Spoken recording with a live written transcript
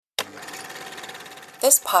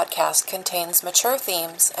This podcast contains mature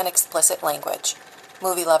themes and explicit language.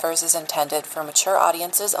 Movie Lovers is intended for mature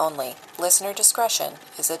audiences only. Listener discretion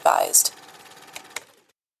is advised.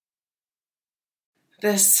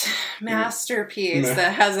 This masterpiece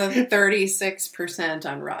that has a 36%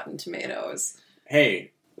 on Rotten Tomatoes. Hey,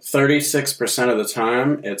 36% of the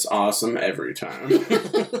time, it's awesome every time.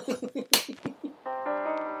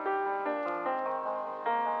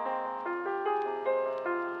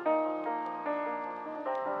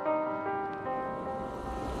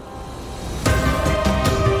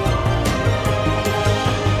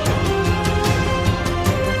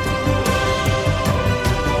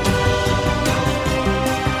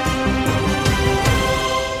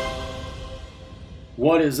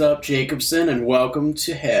 What is up, Jacobson, and welcome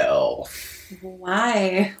to hell.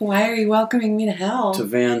 Why? Why are you welcoming me to hell? To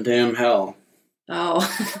Van Damme hell. Oh,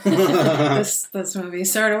 this movie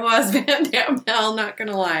sort of was Van Damme hell, not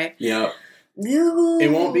gonna lie. Yep. Ooh.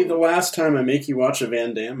 It won't be the last time I make you watch a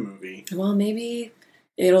Van Damme movie. Well, maybe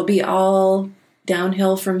it'll be all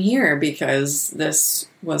downhill from here, because this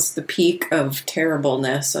was the peak of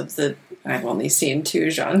terribleness of the... I've only seen 2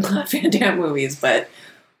 Jean-Claude Van Damme movies, but...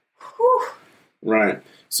 whew. Right.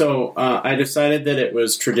 So I decided that it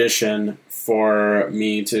was tradition for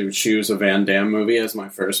me to choose a Van Damme movie as my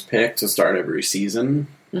first pick to start every season.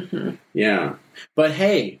 Mm-hmm. Yeah. But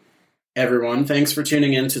hey, everyone, thanks for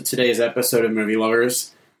tuning in to today's episode of Movie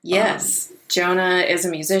Lovers. Yes. Jonah is a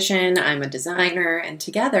musician, I'm a designer, and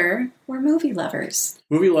together, we're movie lovers.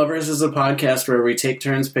 Movie Lovers is a podcast where we take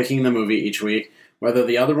turns picking the movie each week, whether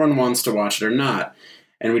the other one wants to watch it or not,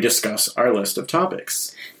 and we discuss our list of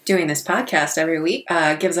topics. Doing this podcast every week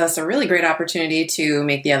gives us a really great opportunity to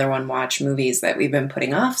make the other one watch movies that we've been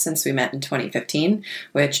putting off since we met in 2015,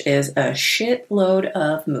 which is a shitload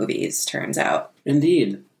of movies, turns out.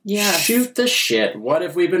 Indeed. Yeah. Shoot the shit. What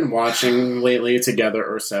have we been watching lately together,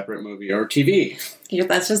 or separate movie or TV?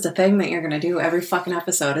 That's just a thing that you're going to do every fucking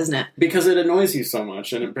episode, isn't it? Because it annoys you so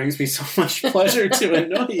much, and it brings me so much pleasure to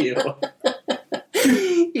annoy you.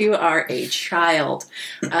 You are a child.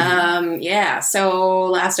 So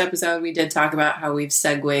last episode we did talk about how we've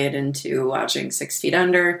segued into watching 6 Feet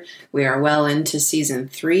Under. We are well into season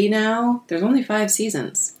 3 now. There's only 5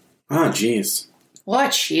 seasons. Ah, jeez.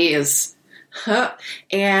 What jeez.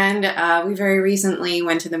 And we very recently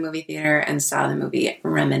went to the movie theater and saw the movie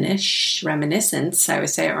Reminiscence, I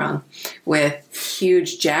always say it wrong, with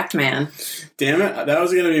huge jacked man. Damn it, that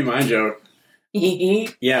was going to be my joke.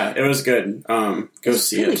 Yeah, it was good. Go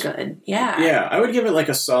see really it. Really good, yeah. Yeah, I would give it like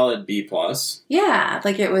a solid B+. Yeah,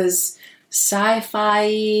 like it was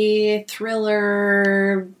sci-fi,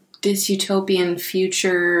 thriller, dystopian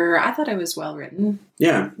future. I thought it was well written.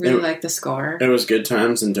 Yeah. Really liked the score. It was good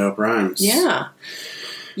times and dope rhymes. Yeah.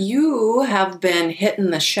 You have been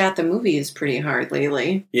hitting the Shat the Movies pretty hard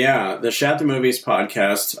lately. Yeah, the Shat the Movies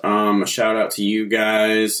podcast, a shout out to you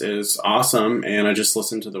guys, is awesome, and I just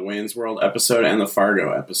listened to the Wayne's World episode and the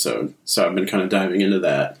Fargo episode, so I've been kind of diving into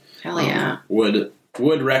that. Hell yeah.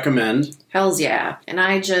 Would recommend. Hells yeah. And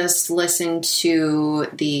I just listened to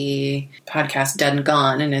the podcast Dead and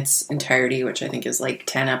Gone in its entirety, which I think is like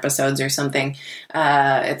 10 episodes or something.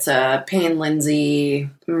 It's a Payne Lindsay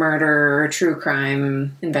murder, true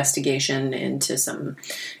crime investigation into some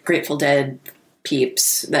Grateful Dead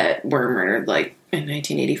peeps that were murdered like in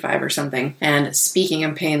 1985 or something. And speaking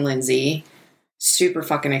of Payne Lindsay, super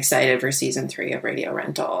fucking excited for season 3 of Radio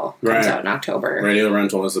Rental. Comes out in October. Radio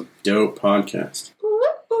Rental is a dope podcast.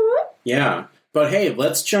 Yeah. But hey,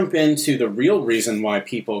 let's jump into the real reason why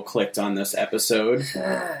people clicked on this episode,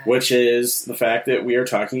 which is the fact that we are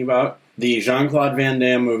talking about the Jean-Claude Van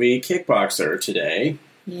Damme movie Kickboxer today.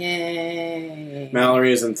 Yay.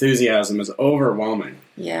 Mallory's enthusiasm is overwhelming.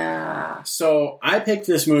 Yeah. So I picked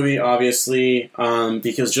this movie, obviously,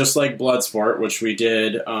 because just like Bloodsport, which we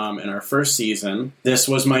did in our first season, this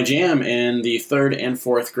was my jam in the 3rd and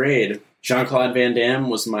 4th grade. Jean-Claude Van Damme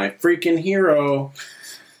was my freaking hero.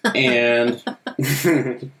 And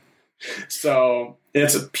so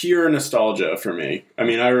it's a pure nostalgia for me. I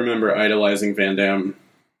mean, I remember idolizing Van Damme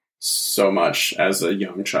so much as a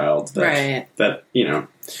young child that you know,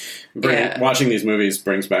 watching these movies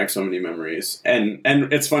brings back so many memories. And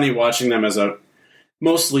it's funny watching them as a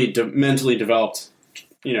mostly mentally developed,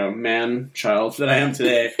 you know, man-child that I am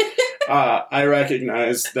today. I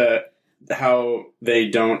recognize that how they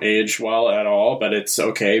don't age well at all, but it's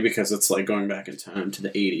okay because it's like going back in time to the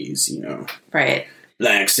 80s, you know. Right.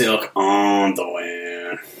 Black Silk on the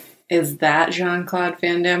wind. Is that Jean-Claude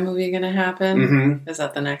Van Damme movie going to happen? Mm-hmm. Is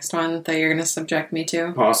that the next one that you're going to subject me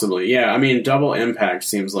to? Possibly, yeah. I mean, Double Impact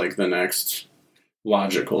seems like the next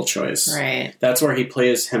logical choice. Right. That's where he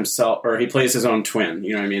plays himself, or he plays his own twin.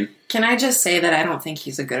 You know what I mean? Can I just say that I don't think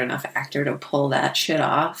he's a good enough actor to pull that shit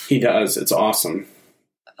off? He does. It's awesome.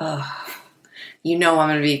 Ugh. You know I'm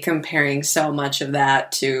going to be comparing so much of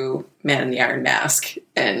that to Man in the Iron Mask,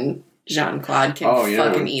 and Jean-Claude can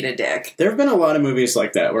fucking eat a dick. There have been a lot of movies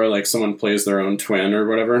like that where like someone plays their own twin or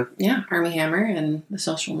whatever. Yeah, Armie Hammer and The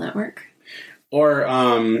Social Network. Or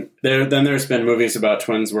there's been movies about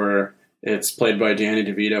twins where it's played by Danny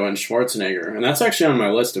DeVito and Schwarzenegger, and that's actually on my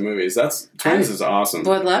list of movies. Twins is awesome.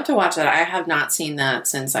 Would love to watch that. I have not seen that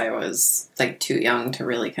since I was like too young to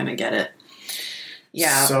really kind of get it.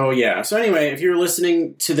 Yeah. So anyway, if you're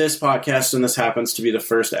listening to this podcast and this happens to be the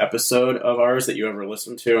first episode of ours that you ever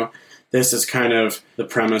listened to, this is kind of the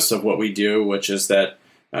premise of what we do, which is that,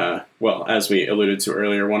 as we alluded to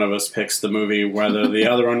earlier, one of us picks the movie whether the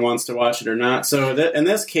other one wants to watch it or not. So in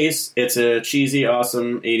this case, it's a cheesy,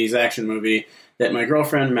 awesome 80s action movie that my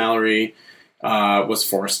girlfriend Mallory was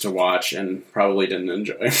forced to watch and probably didn't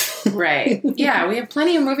enjoy. Right. Yeah, we have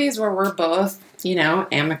plenty of movies where we're both,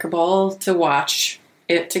 amicable to watch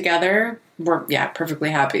it together. We're perfectly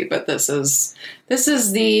happy, but this is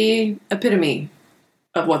the epitome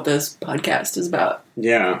of what this podcast is about.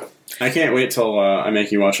 Yeah. I can't wait till I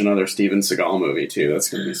make you watch another Steven Seagal movie too. That's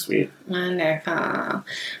going to be sweet. Wonderful.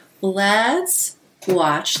 Let's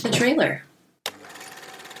watch the trailer.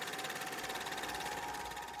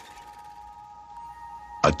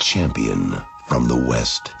 A champion from the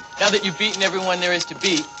West. Now that you've beaten everyone there is to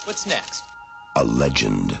beat, what's next? A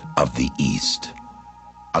legend of the East.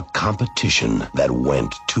 A competition that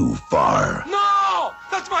went too far. No!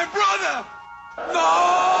 That's my brother!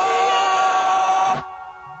 No!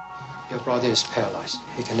 Your brother is paralyzed.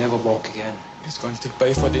 He can never walk again. He's going to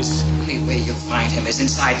pay for this. The only way you'll find him is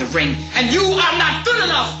inside the ring, and you are not good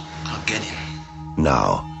enough! I'll get him.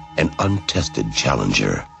 Now, an untested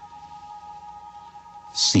challenger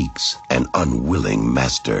seeks an unwilling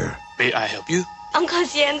master. May I help you? Uncle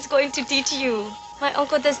Xian's going to teach you. My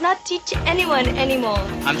uncle does not teach anyone anymore.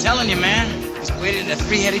 I'm telling you, man, he's greater than a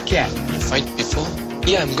three-headed cat. You fight before?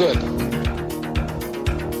 Yeah, I'm good.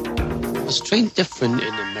 The strength different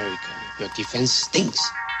in America. Your defense stinks.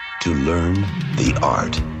 To learn the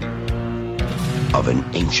art of an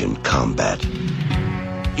ancient combat.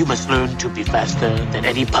 You must learn to be faster than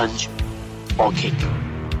any punch or kick.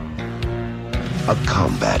 A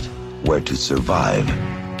combat where to survive,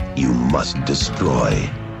 you must destroy.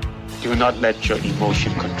 Do not let your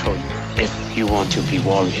emotion control you if you want to be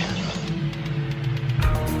warrior.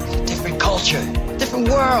 It's a different culture, different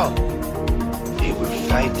world. They will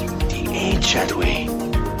fight the ancient way.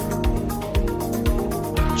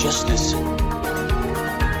 Just listen.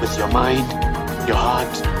 With your mind, your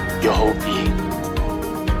heart, your whole being.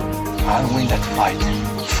 I'll win that fight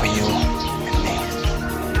for you and me.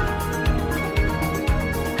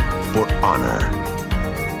 For honor.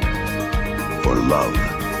 For love.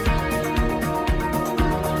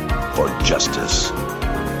 For justice.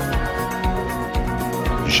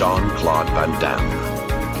 Jean-Claude Van Damme.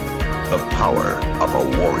 The power of a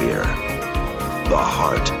warrior. The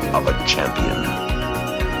heart of a champion.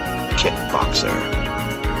 Kickboxer.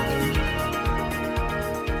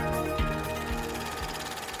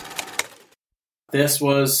 This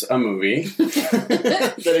was a movie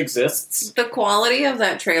that exists. The quality of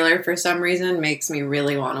that trailer, for some reason, makes me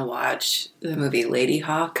really want to watch the movie Lady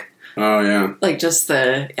Hawk. Oh, yeah. Like, just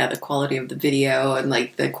the quality of the video and,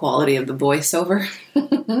 like, the quality of the voiceover.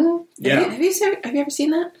 Yeah. Have you ever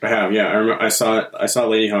seen that? I have, yeah. I saw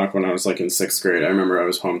Lady Hawk when I was, like, in 6th grade. I remember I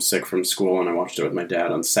was homesick from school, and I watched it with my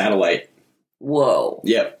dad on satellite. Whoa.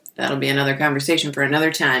 Yep. That'll be another conversation for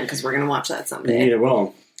another time, because we're going to watch that someday. Yeah,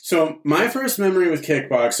 well. So, my first memory with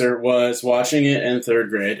Kickboxer was watching it in 3rd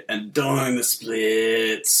grade and doing the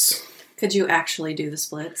splits. Could you actually do the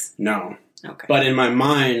splits? No. Okay. But in my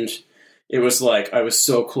mind, it was like I was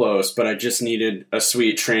so close, but I just needed a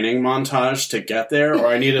sweet training montage to get there, or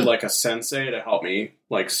I needed like a sensei to help me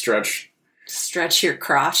like stretch your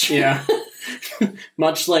crotch. Yeah.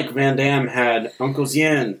 Much like Van Damme had Uncle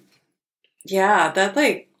Xian. Yeah, that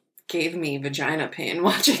like gave me vagina pain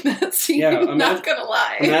watching that scene. Yeah, not gonna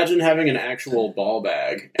lie. Imagine having an actual ball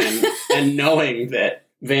bag and knowing that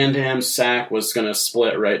Van Damme's sack was gonna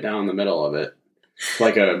split right down the middle of it.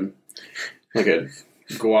 Like a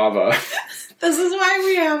guava. This is why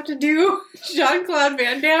we have to do Jean-Claude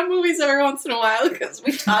Van Damme movies every once in a while, because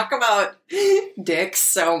we talk about dicks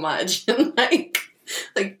so much, and like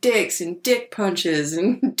dicks and dick punches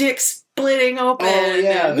and dick splitting open. Oh,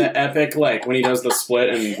 yeah, the epic, like, when he does the split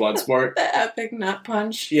in Bloodsport. The epic nut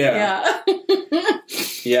punch. Yeah.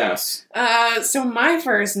 Yes. So my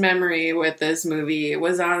first memory with this movie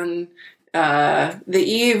was on the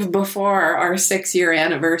eve before our 6-year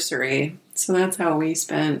anniversary. So that's how we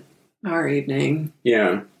spent our evening.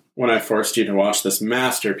 Yeah. When I forced you to watch this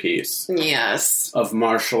masterpiece. Yes. Of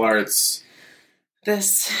martial arts.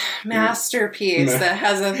 This masterpiece that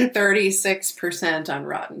has a 36% on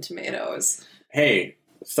Rotten Tomatoes. Hey,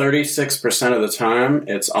 36% of the time,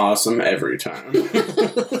 it's awesome every time. That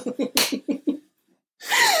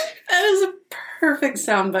is a perfect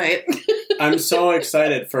soundbite. I'm so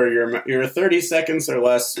excited for your 30 seconds or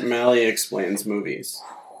less Mally Explains movies.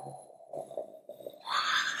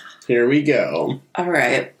 Here we go. All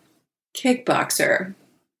right. Kickboxer.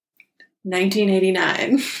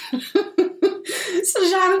 1989. So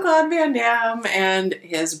Jean-Claude Van Damme and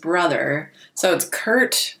his brother. So it's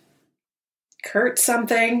Kurt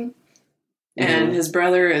something. And his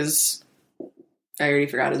brother is... I already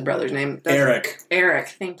forgot his brother's name. Eric. Eric,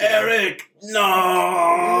 thank you. Eric!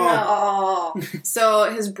 No!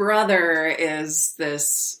 So his brother is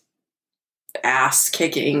this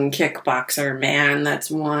ass-kicking kickboxer man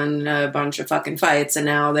that's won a bunch of fucking fights, and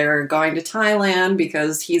now they're going to Thailand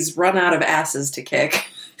because he's run out of asses to kick.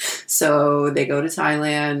 So they go to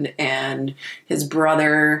Thailand, and his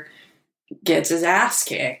brother gets his ass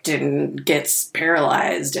kicked and gets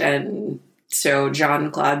paralyzed, and so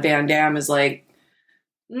Jean-Claude Van Damme is like,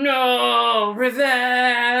 no,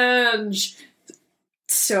 revenge!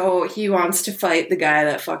 So he wants to fight the guy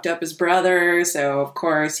that fucked up his brother, so of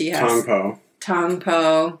course he has... Tong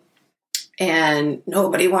Po. And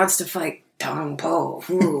nobody wants to fight Tong Po.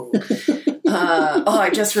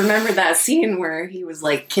 I just remembered that scene where he was,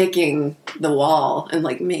 like, kicking the wall and,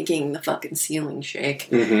 like, making the fucking ceiling shake.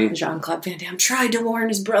 Mm-hmm. Jean-Claude Van Damme tried to warn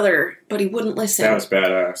his brother, but he wouldn't listen. That was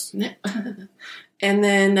badass. And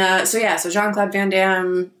then, so Jean-Claude Van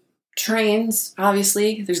Damme trains,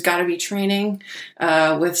 obviously. There's got to be training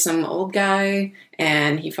with some old guy,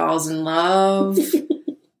 and he falls in love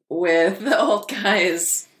with the old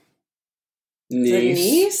guy's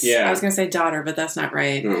niece? Yeah. I was going to say daughter, but that's not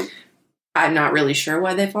right. No. I'm not really sure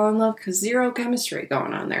why they fall in love, because zero chemistry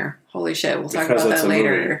going on there. Holy shit, we'll talk about that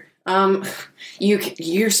later.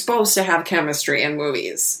 You're supposed to have chemistry in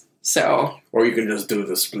movies. So, or you can just do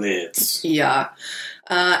the splits. Yeah.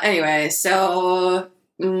 Anyway, so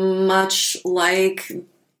much like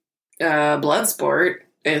Bloodsport,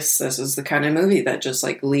 this is the kind of movie that just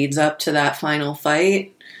like leads up to that final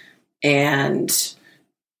fight, and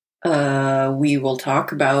we will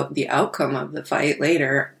talk about the outcome of the fight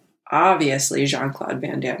later. Obviously, Jean-Claude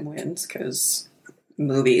Van Damme wins because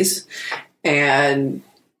movies, and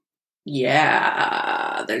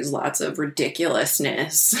yeah, there's lots of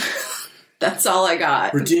ridiculousness. That's all I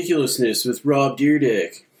got. Ridiculousness with Rob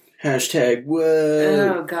Dyrdek. #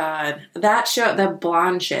 whoa. Oh, God. That show, that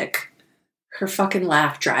blonde chick, her fucking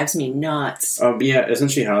laugh drives me nuts. Oh, yeah. Isn't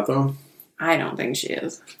she hot, though? I don't think she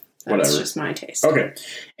is. That's Whatever. just my taste. Okay.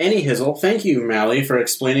 Any Hizzle, thank you, Mally, for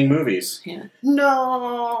explaining movies. Yeah.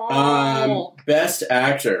 No! Best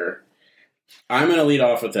actor. I'm going to lead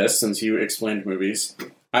off with this since you explained movies.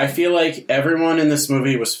 I feel like everyone in this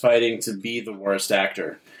movie was fighting to be the worst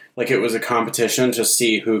actor. Like it was a competition to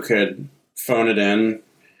see who could phone it in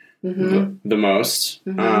the most.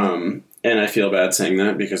 Mm-hmm. And I feel bad saying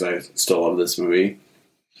that because I still love this movie.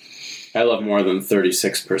 I love more than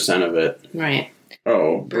 36% of it. Right.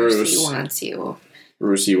 Oh, Bruce. Brucey wants you.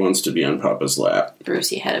 Brucey wants to be on Papa's lap.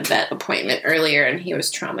 Brucey had a vet appointment earlier and he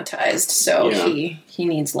was traumatized, so he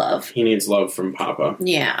needs love. He needs love from Papa.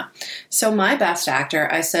 Yeah. So my best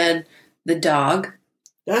actor, I said the dog.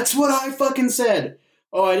 That's what I fucking said.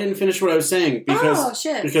 Oh, I didn't finish what I was saying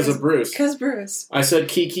because of Bruce. Because Bruce. I said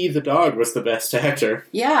Kiki the dog was the best actor.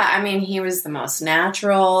 Yeah, I mean, he was the most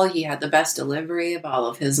natural. He had the best delivery of all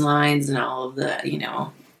of his lines and all of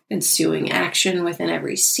the, ensuing action within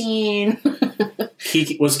every scene.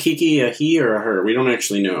 Was Kiki a he or a her? We don't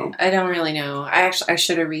actually know. I don't really know. I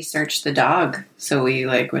should have researched the dog so we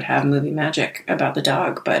would have movie magic about the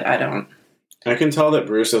dog, but I don't. I can tell that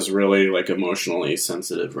Bruce is really emotionally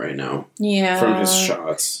sensitive right now. Yeah. From his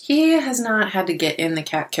shots. He has not had to get in the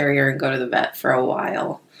cat carrier and go to the vet for a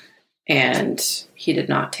while. And he did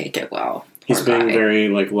not take it well. He's being very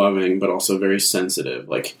loving, but also very sensitive.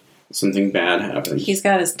 Something bad happened. He's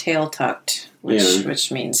got his tail tucked,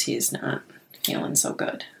 which means he's not feeling so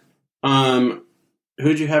good.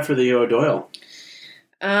 Who'd you have for the Yo Doyle?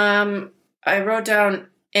 I wrote down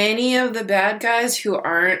any of the bad guys who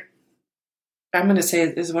aren't I'm going to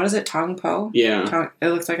say, what is it, Tong Po? Yeah. It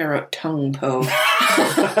looks like I wrote Tongue Po.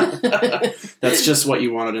 That's just what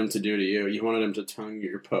you wanted him to do to you. You wanted him to tongue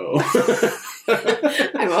your po.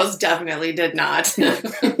 I most definitely did not.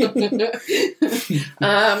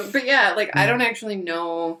 But yeah, like, I don't actually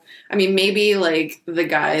know. I mean, maybe, like, the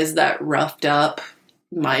guys that roughed up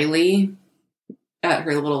Miley at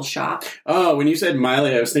her little shop. Oh, when you said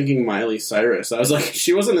Miley, I was thinking Miley Cyrus. I was like,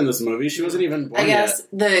 she wasn't in this movie. She wasn't even born I guess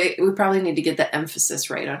we probably need to get the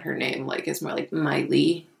emphasis right on her name. Like, it's more like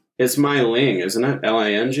Miley. It's Myling, isn't it?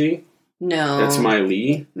 L-I-N-G? No. It's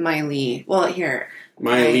Miley. Miley. Well, here.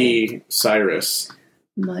 Miley Cyrus.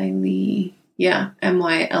 Miley. Yeah.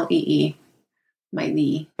 M-Y-L-E-E.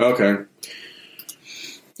 Miley. Okay.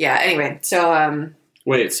 Yeah, anyway. So,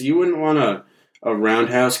 wait, so you wouldn't want a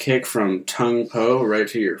roundhouse kick from Tongue Po right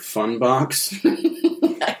to your fun box?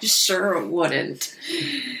 I sure wouldn't.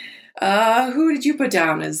 Who did you put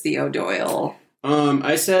down as the O'Doyle?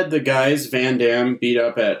 I said the guys Van Damme beat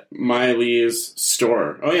up at Miley's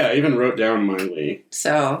store. Oh yeah, I even wrote down Miley.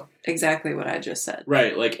 So, exactly what I just said.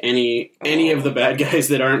 Right, like any of the bad guys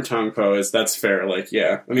that aren't Tongue Po that's fair. Like,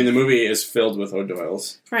 yeah. I mean, the movie is filled with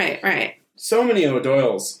O'Doyles. Right. So many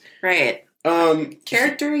O'Doyles. Right.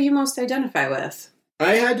 Character you most identify with?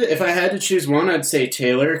 If I had to choose one, I'd say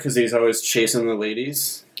Taylor, because he's always chasing the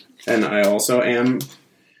ladies. And I also am.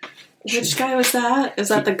 Which guy was that? Is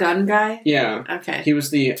that the gun guy? Yeah. Okay. He was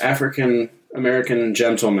the African-American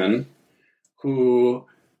gentleman who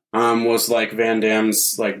was like Van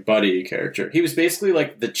Damme's like buddy character. He was basically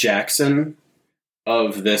like the Jackson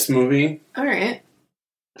of this movie. All right.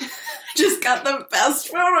 Just got the best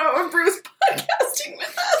photo of Bruce podcasting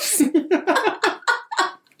with us.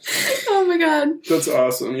 Oh my god. That's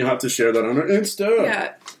awesome. You'll have to share that on our Insta.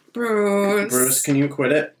 Yeah. Bruce, can you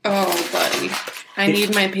quit it? Oh, buddy. I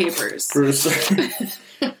need my papers. Bruce.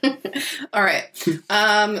 All right.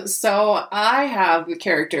 So I have a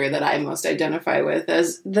character that I most identify with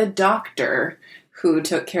as the doctor who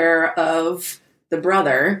took care of the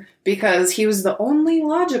brother because he was the only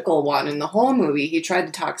logical one in the whole movie. He tried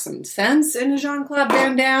to talk some sense into Jean-Claude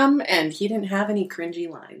Van Damme, and he didn't have any cringy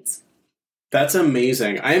lines. That's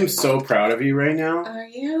amazing. I am so proud of you right now. Are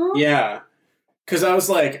you? Yeah. Because I was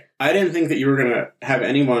like, I didn't think that you were going to have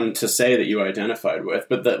anyone to say that you identified with,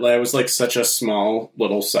 but that I was like such a small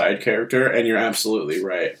little side character, and you're absolutely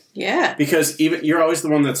right. Yeah. Because even you're always the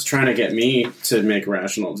one that's trying to get me to make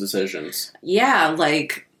rational decisions. Yeah,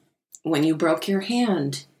 like when you broke your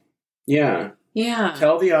hand. Yeah. Yeah.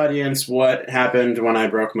 Tell the audience what happened when I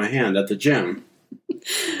broke my hand at the gym.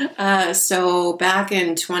 So back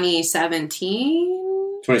in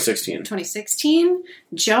 2016,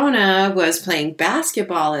 Jonah was playing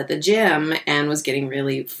basketball at the gym and was getting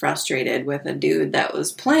really frustrated with a dude that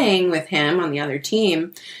was playing with him on the other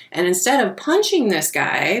team. And instead of punching this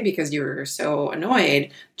guy, because you were so annoyed,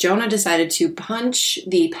 Jonah decided to punch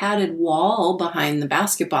the padded wall behind the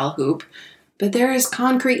basketball hoop. But there is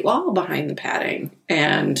concrete wall behind the padding,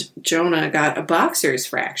 and Jonah got a boxer's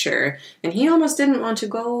fracture, and he almost didn't want to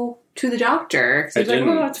go to the doctor. He's like,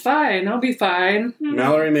 oh, it's fine. I'll be fine.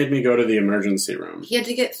 Mallory made me go to the emergency room. He had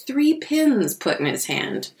to get 3 pins put in his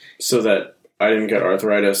hand. So that I didn't get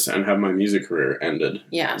arthritis and have my music career ended.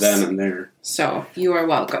 Yes. Then and there. So, you are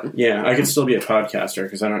welcome. Yeah, I could still be a podcaster,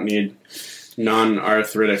 because I don't need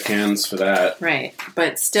non-arthritic hands for that. Right.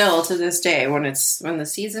 But still, to this day, when the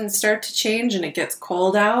seasons start to change and it gets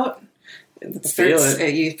cold out, you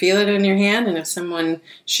feel it in your hand, and if someone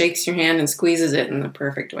shakes your hand and squeezes it in the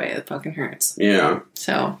perfect way, it fucking hurts. Yeah.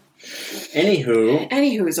 So.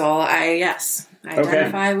 Anywho's all. I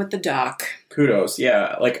identify with the doc. Kudos.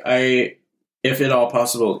 Yeah. Like, if at all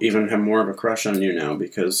possible, even have more of a crush on you now,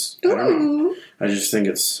 because I don't know. I just think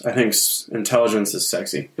intelligence is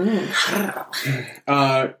sexy. Wii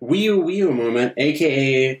U moment,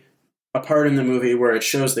 aka a part in the movie where it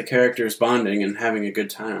shows the characters bonding and having a good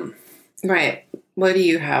time. Right. What do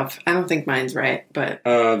you have? I don't think mine's right, but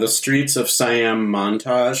the Streets of Siam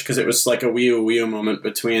montage, because it was like a Wii U moment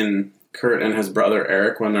between Kurt and his brother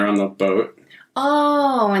Eric when they're on the boat.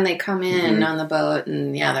 Oh, when they come in on the boat,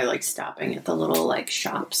 and yeah, they're like stopping at the little like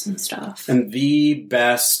shops and stuff. And the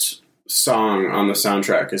best song on the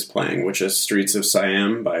soundtrack is playing, which is Streets of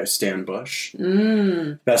Siam by Stan Bush.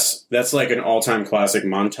 That's like an all-time classic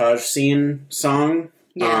montage scene song.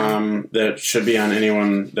 Yeah. That should be on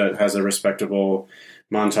anyone that has a respectable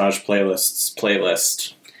montage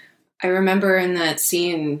playlist. I remember in that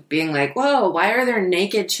scene being like, whoa, why are there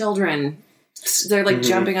naked children? They're like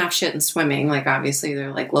jumping off shit and swimming. Like, obviously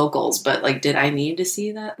they're like locals, but like, did I need to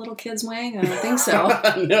see that little kid's wang? I don't think so.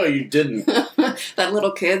 No, you didn't. That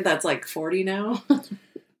little kid that's like 40 now.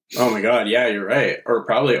 Oh my god, yeah, you're right. Or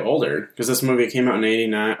probably older, because this movie came out in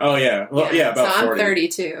 89. Oh yeah, well, yeah, about 40. So I'm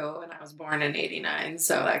 32, and I was born in 89,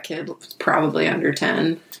 so that kid was probably under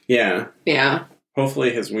 10. Yeah. Yeah.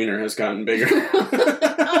 Hopefully his wiener has gotten bigger.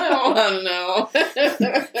 I don't know.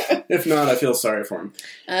 If not, I feel sorry for him.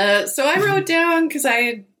 So I wrote down, because I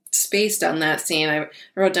had spaced on that scene, I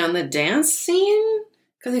wrote down the dance scene,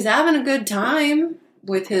 because he's having a good time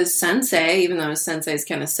with his sensei, even though his sensei's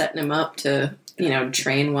kind of setting him up to,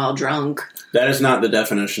 train while drunk. That is not the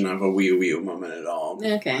definition of a wee moment at all.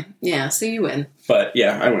 Okay. Yeah, so you win. But,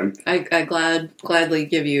 yeah, I win. I gladly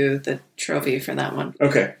give you the trophy for that one.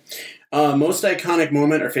 Okay. Most iconic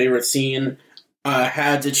moment or favorite scene,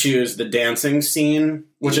 had to choose the dancing scene,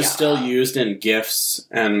 which is still used in GIFs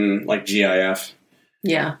and, like, GIF.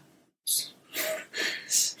 Yeah.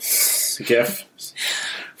 GIF.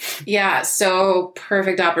 Yeah, so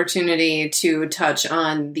perfect opportunity to touch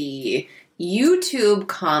on the YouTube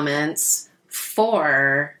comments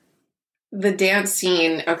for the dance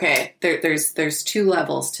scene. Okay, there's two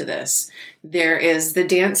levels to this. There is the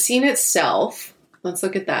dance scene itself. Let's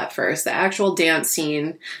look at that first. The actual dance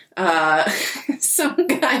scene. Some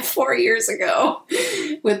guy 4 years ago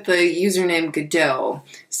with the username Godot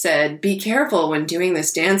said, "Be careful when doing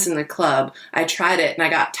this dance in the club. I tried it and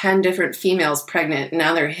I got 10 different females pregnant. And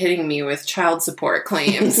now they're hitting me with child support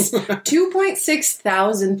claims." 2.6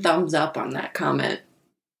 thousand thumbs up on that comment.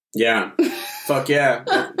 Yeah. Fuck yeah.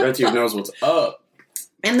 RedTube knows what's up.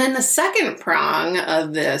 And then the second prong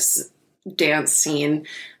of this dance scene,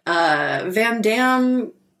 Van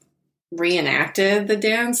Damme reenacted the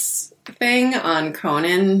dance thing on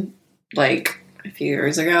Conan like a few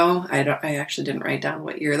years ago. I actually didn't write down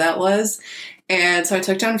what year that was. And so I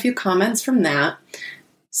took down a few comments from that.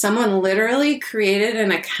 Someone literally created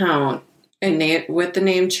an account with the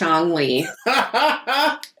name Chong Li.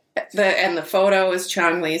 And the photo is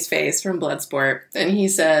Chong Li's face from Bloodsport. And he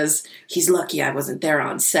says, "He's lucky I wasn't there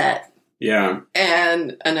on set." Yeah.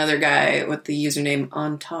 And another guy with the username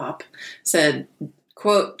On Top said,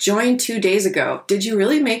 quote, "Joined 2 days ago. Did you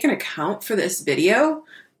really make an account for this video?"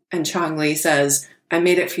 And Chong Li says, "I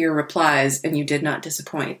made it for your replies and you did not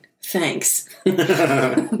disappoint. Thanks."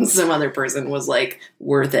 Some other person was like,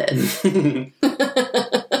 "Worth it."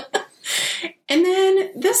 And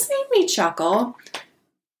then this made me chuckle.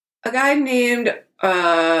 A guy named,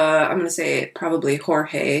 I'm going to say probably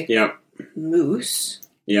Jorge Moose.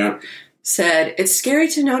 Yeah. Said, "It's scary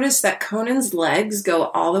to notice that Conan's legs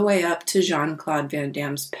go all the way up to Jean-Claude Van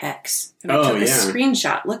Damme's pecs." And I took a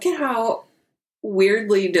screenshot. Look at how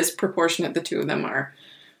weirdly disproportionate the two of them are.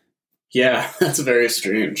 Yeah, that's very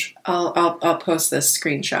strange. I'll post this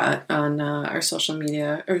screenshot on our social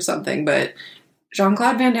media or something, but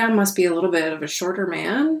Jean-Claude Van Damme must be a little bit of a shorter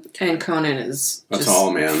man, and Conan is a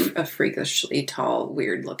tall man. A freakishly tall,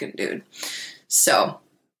 weird-looking dude. So,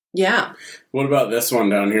 yeah. What about this one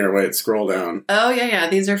down here? Wait, scroll down. Oh, yeah.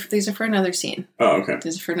 These are for another scene. Oh, okay.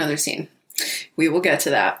 These are for another scene. We will get to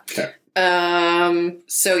that. Okay.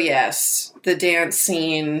 So, yes, the dance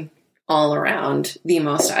scene all around, the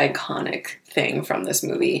most iconic thing from this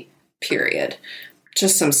movie, period.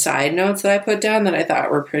 Just some side notes that I put down that I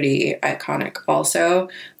thought were pretty iconic also.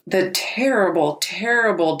 The terrible,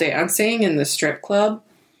 terrible dancing in the strip club.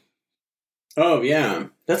 Oh, yeah.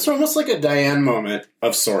 That's almost like a Diane moment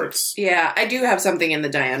of sorts. Yeah, I do have something in the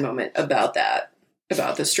Diane moment about that,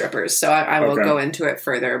 about the strippers. So I will go into it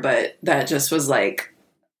further, but that just was like,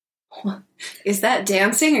 is that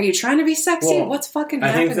dancing? Are you trying to be sexy? Well, what's fucking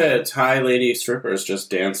happening? I think that Thai lady strippers just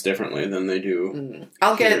dance differently than they do.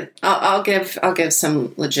 I'll give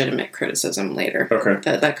some legitimate criticism later.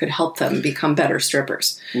 Okay. That could help them become better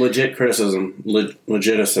strippers. Legit criticism.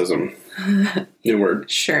 Legiticism. New word.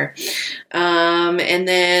 Sure. And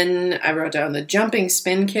then I wrote down the jumping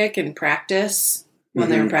spin kick in practice when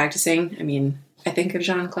they were practicing. I mean, I think of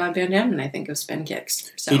Jean-Claude Van Damme and I think of spin kicks.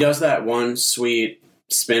 So. He does that one sweet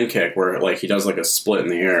spin kick where like he does like a split in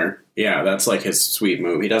the air. Yeah, that's like his sweet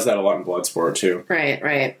move. He does that a lot in Bloodsport too.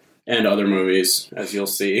 Right. And other movies, as you'll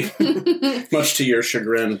see. Much to your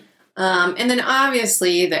chagrin. And then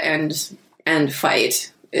obviously the end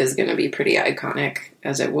fight is going to be pretty iconic,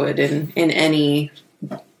 as it would in any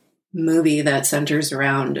movie that centers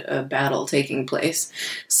around a battle taking place.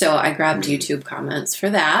 So I grabbed YouTube comments for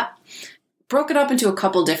that. Broke it up into a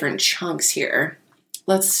couple different chunks here.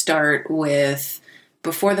 Let's start with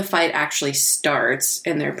before the fight actually starts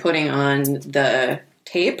and they're putting on the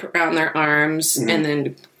tape around their arms and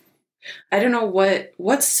then I don't know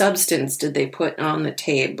what substance did they put on the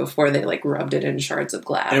tape before they like rubbed it in shards of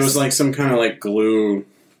glass. It was like some kind of like glue.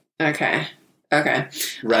 Okay. Okay.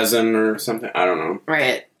 Resin or something. I don't know.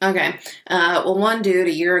 Right. Okay. Well, one dude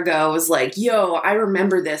a year ago was like, yo, I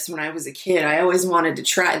remember this when I was a kid. I always wanted to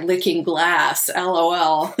try licking glass.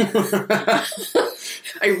 LOL. I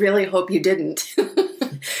really hope you didn't.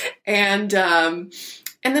 And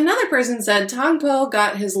another person said Tong Po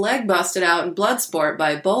got his leg busted out in Bloodsport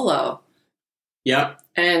by Bolo. Yep.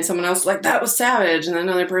 And someone else was like, that was savage. And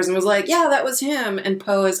another person was like, yeah, that was him. And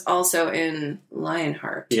Poe is also in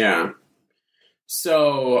Lionheart. Yeah.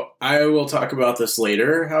 So I will talk about this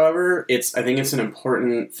later. However, I think it's an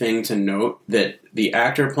important thing to note that the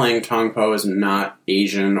actor playing Tong Po is not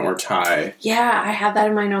Asian or Thai. Yeah, I have that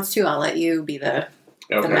in my notes too. I'll let you be the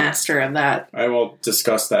master of that. I will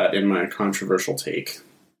discuss that in my controversial take.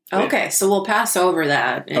 Okay, so we'll pass over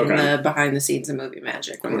that in the behind the scenes of Movie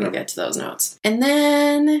Magic when we get to those notes. And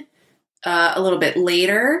then a little bit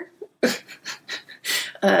later,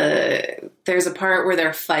 there's a part where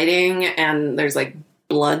they're fighting and there's like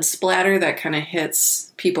blood splatter that kind of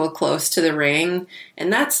hits people close to the ring.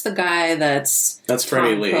 And that's the guy that's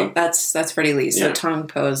Freddie Lee. That's Freddie Lee. So Tong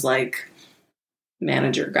Po's like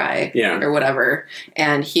manager guy or whatever.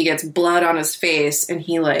 And he gets blood on his face and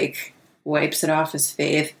he like wipes it off his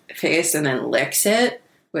face and then licks it,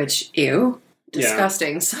 which, ew,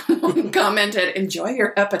 disgusting. Someone commented, enjoy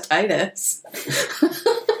your hepatitis.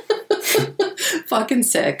 Fucking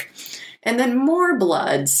sick. And then more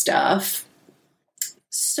blood stuff.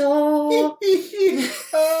 So...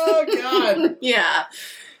 oh, God. Yeah.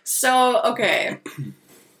 So, okay.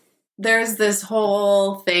 There's this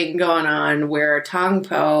whole thing going on where Tong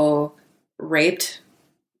Po raped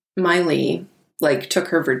Mai Li. Like, took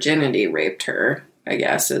her virginity, raped her, I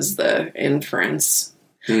guess, is the inference.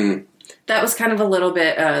 That was kind of a little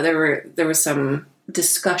bit, there was some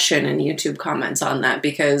discussion in YouTube comments on that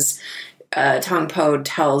because Tong Po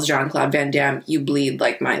tells Jean-Claude Van Damme, you bleed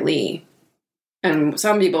like Mai Li. And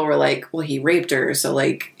some people were like, well, he raped her, so,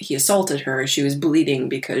 like, he assaulted her. She was bleeding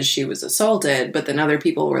because she was assaulted. But then other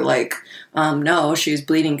people were like, no, she was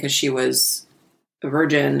bleeding because she was a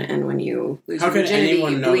virgin, and when you lose your virginity,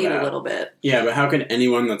 you bleed a little bit. Yeah, but how can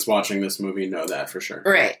anyone that's watching this movie know that for sure?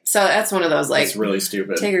 Right. So that's one of those, like... It's really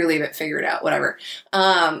stupid. Take it or leave it, figure it out, whatever.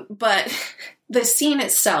 But the scene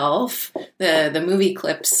itself, the movie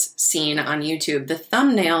clips scene on YouTube, the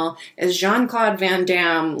thumbnail is Jean-Claude Van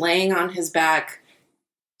Damme laying on his back,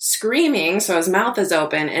 screaming, so his mouth is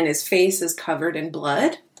open, and his face is covered in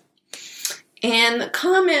blood. And the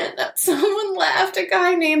comment that someone left, a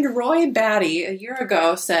guy named Roy Batty a year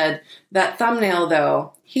ago said, that thumbnail,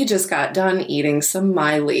 though, he just got done eating some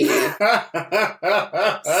Mai Li.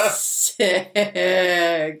 Sick.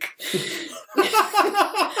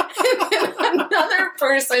 Another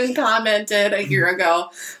person commented a year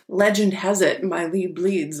ago, legend has it, Mai Li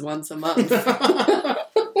bleeds once a month.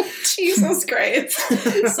 Jesus Christ.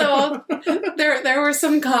 So there were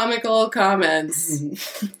some comical comments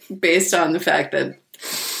based on the fact that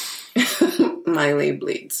Mai Li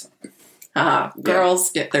bleeds.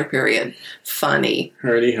 Girls get their period. Funny.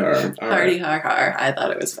 Hardy har. Hardy har har. I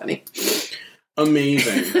thought it was funny.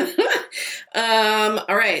 Amazing. All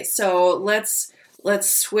right, so let's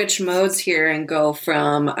switch modes here and go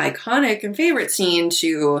from iconic and favorite scene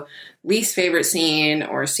to least favorite scene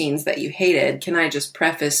or scenes that you hated. Can I just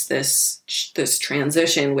preface this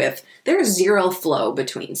transition with there's zero flow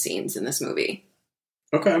between scenes in this movie.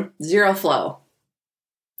 Okay. Zero flow.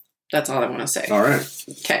 That's all I want to say. All right.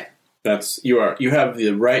 Okay. You have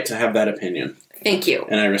the right to have that opinion. Thank you.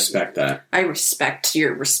 And I respect that. I respect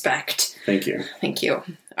your respect. Thank you. Thank you.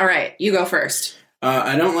 All right, you go first.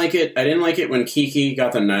 I don't like it. I didn't like it when Kiki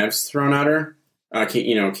got the knives thrown at her.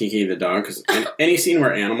 Kiki the dog. Because any scene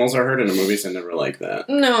where animals are hurt in a movie, I never like that.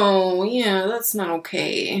 No, yeah, that's not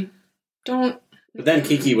okay. Don't. But then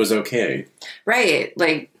Kiki was okay. Right,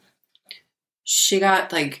 like she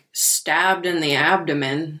got like stabbed in the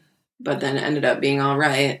abdomen, but then ended up being all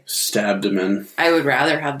right. Stabdomen. I would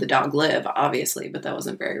rather have the dog live, obviously, but that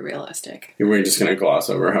wasn't very realistic. You were just going to gloss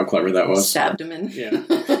over how clever that was. Stabdomen. Yeah.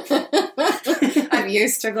 I'm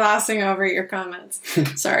used to glossing over your comments.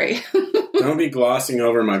 Sorry. Don't be glossing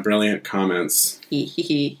over my brilliant comments.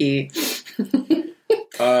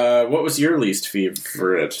 What was your least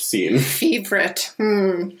favorite scene? Favorite.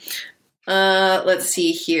 Let's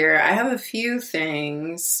see here. I have a few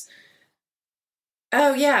things.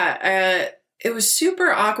 Oh, yeah. It was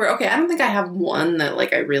super awkward. Okay, I don't think I have one that,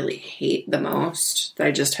 like, I really hate the most.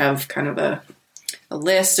 I just have kind of a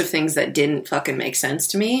list of things that didn't fucking make sense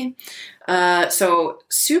to me. So,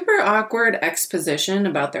 super awkward exposition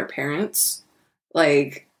about their parents.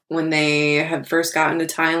 Like, when they had first gotten to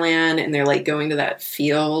Thailand and they're, like, going to that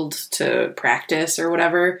field to practice or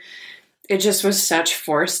whatever. it just was such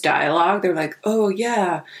forced dialogue. They're like, oh,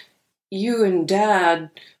 yeah, you and Dad,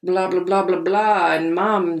 blah, blah, blah, blah, blah, and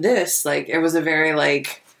Mom, this. Like, it was a very,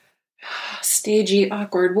 like, stagey,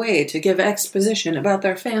 awkward way to give exposition about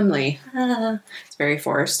their family. It's very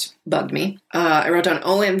forced. Bugged me. I wrote down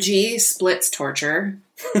OMG, splits torture.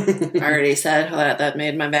 I already said how that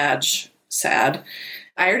made my badge sad.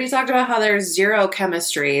 I already talked about how there's zero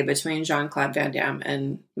chemistry between Jean-Claude Van Damme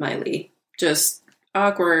and Miley. Just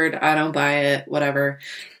awkward. I don't buy it. Whatever.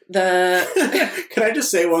 Can I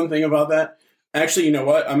just say one thing about that? Actually, you know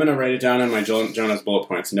what? I'm going to write it down in my Jonah's bullet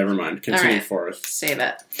points. Never mind. Continue forth. Save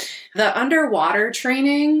it. The underwater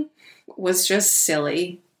training was just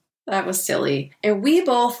silly. That was silly. And we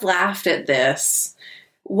both laughed at this.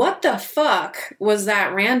 What the fuck was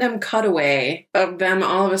that random cutaway of them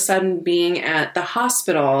all of a sudden being at the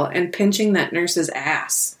hospital and pinching that nurse's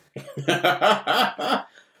ass?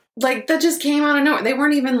 Like, that just came out of nowhere. They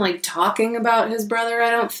weren't even, like, talking about his brother,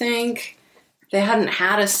 I don't think. They hadn't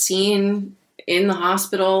had a scene in the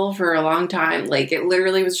hospital for a long time. Like, it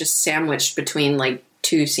literally was just sandwiched between, like,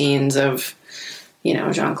 two scenes of, you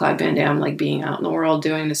know, Jean-Claude Van Damme, like, being out in the world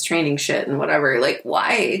doing this training shit and whatever. Like,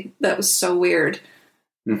 why? That was so weird.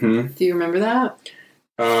 Mm-hmm. Do you remember that?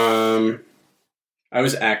 I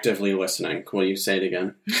was actively listening. Will you say it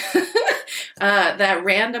again? That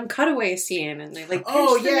random cutaway scene, and they like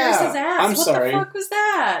pinched the nurse's ass. What the fuck was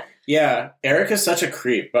that? Yeah, Eric is such a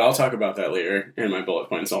creep, but I'll talk about that later in my bullet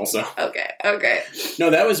points also. Okay.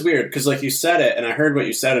 No, that was weird, because like you said it, and I heard what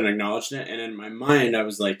you said and acknowledged it, and in my mind I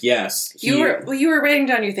was like, yes. You were writing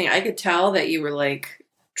down your thing. I could tell that you were like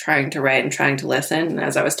trying to write and trying to listen, and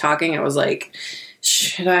as I was talking, I was like,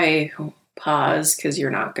 should I pause, because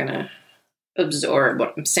you're not gonna absorb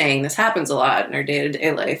what I'm saying. This happens a lot in our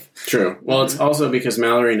day-to-day life. True. Well, It's also because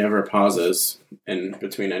Mallory never pauses in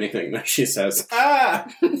between anything that she says. We're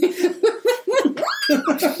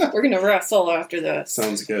gonna wrestle after this.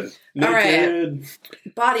 Sounds good. All right.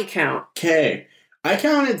 Body count. Okay. I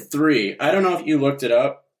counted 3. I don't know if you looked it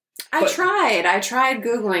up. I tried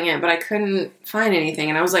Googling it, but I couldn't find anything.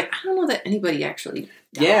 And I was like, I don't know that anybody actually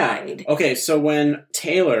died. Yeah. Okay, so when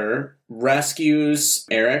Taylor rescues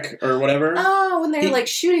Eric or whatever. Oh, when they're like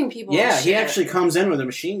shooting people. Yeah, he actually comes in with a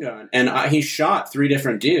machine gun, and he shot 3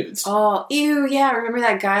 different dudes. Oh, ew, yeah. Remember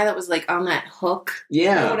that guy that was like on that hook?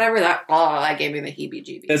 Yeah. Or whatever that. Oh, that gave me the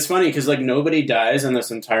heebie-jeebies. It's funny because like nobody dies in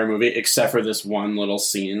this entire movie except for this one little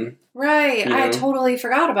scene. Right. You know? I totally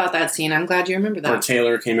forgot about that scene. I'm glad you remember that. Where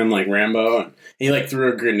Taylor came in like Rambo, and he like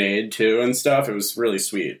threw a grenade too and stuff. It was really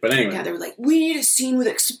sweet. But anyway. Yeah, they were like, we need a scene with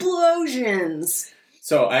explosions.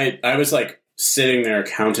 So I was like sitting there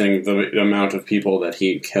counting the amount of people that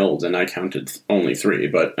he killed, and I counted only 3,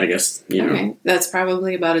 but I guess, you know. That's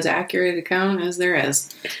probably about as accurate a count as there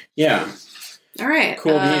is. Yeah. All right.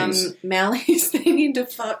 Cool beans. Mally's They Need to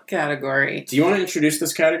Fuck category. Do you want to introduce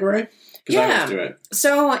this category? Yeah. I always do it.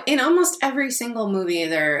 So in almost every single movie,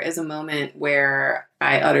 there is a moment where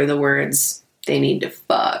I utter the words, they need to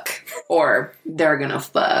fuck, or they're gonna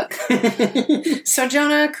fuck. So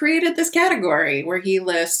Jonah created this category where he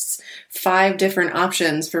lists 5 different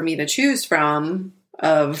options for me to choose from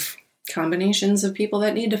of combinations of people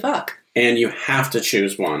that need to fuck. And you have to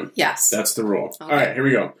choose one. Yes. That's the rule. Okay. All right, here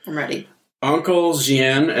we go. I'm ready. Uncle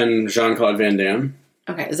Jean and Jean-Claude Van Damme.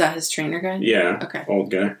 Okay, is that his trainer guy? Yeah. Okay.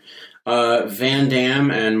 Old guy. Van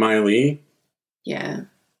Damme and Miley. Yeah.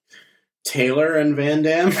 Taylor and Van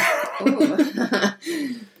Damme.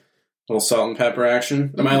 Little salt and pepper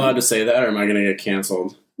action. Am I allowed to say that, or am I going to get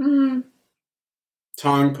canceled? Mm-hmm.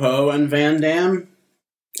 Tong Po and Van Damme.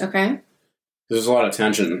 Okay. There's a lot of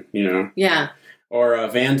tension, you know. Yeah. Or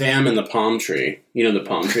Van Damme and the palm tree. You know the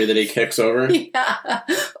palm tree that he kicks over? Yeah.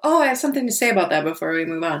 Oh, I have something to say about that before we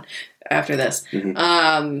move on after this. Mm-hmm.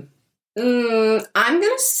 I'm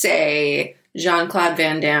going to say Jean-Claude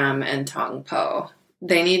Van Damme and Tong Po.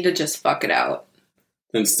 They need to just fuck it out.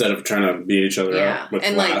 Instead of trying to beat each other up with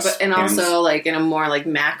glass and hands. Also, like, in a more, like,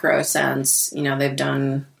 macro sense, you know, they've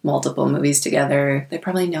done multiple movies together. They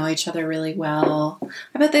probably know each other really well.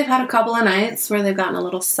 I bet they've had a couple of nights where they've gotten a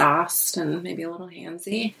little sauced and maybe a little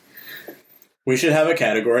handsy. We should have a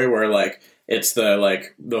category where, like, it's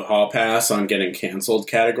the hall pass on getting canceled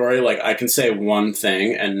category. Like, I can say one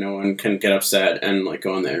thing and no one can get upset and, like,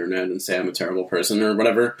 go on the internet and say I'm a terrible person or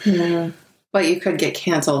whatever. Yeah. But you could get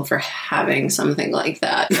canceled for having something like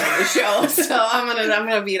that on the show, so I'm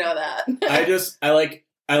gonna veto that.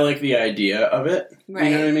 I like the idea of it.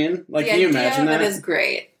 Right. You know what I mean? Like, can you imagine that? It is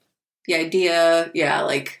great. The idea, yeah,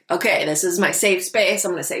 like, okay, this is my safe space.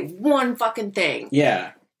 I'm gonna say one fucking thing.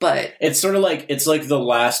 Yeah. But it's sort of like the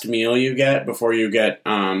last meal you get before you get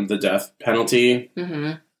the death penalty.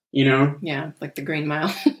 Mm-hmm. You know? Yeah, like the Green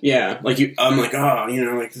Mile. Yeah, like I'm like, oh, you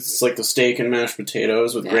know, like it's like the steak and mashed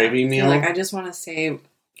potatoes with gravy meal. Like, I just want to say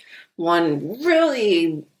one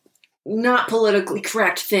really not politically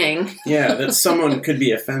correct thing. Yeah, that someone could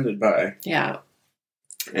be offended by. Yeah.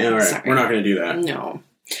 And all right, sorry. We're not going to do that. No.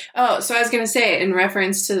 Oh, so I was going to say, in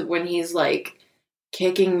reference to when he's like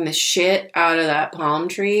kicking the shit out of that palm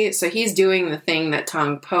tree. So he's doing the thing that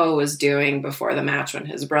Tong Po was doing before the match when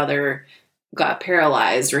his brother got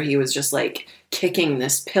paralyzed, where he was just like kicking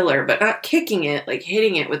this pillar, but not kicking it, like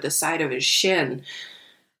hitting it with the side of his shin.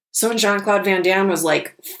 So when Jean-Claude Van Damme was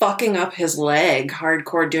like fucking up his leg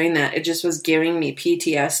hardcore doing that, it just was giving me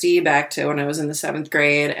PTSD back to when I was in the 7th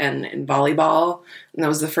grade and in volleyball. And that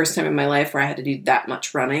was the first time in my life where I had to do that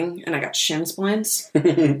much running and I got shin splints.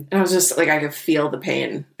 And I was just like, I could feel the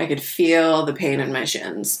pain. I could feel the pain in my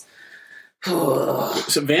shins. So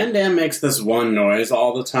Van Damme makes this one noise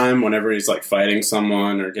all the time whenever he's like fighting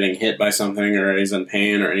someone or getting hit by something or he's in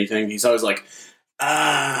pain or anything. He's always like,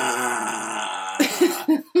 ah.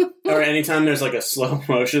 Or anytime there's like a slow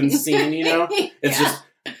motion scene, you know, it's just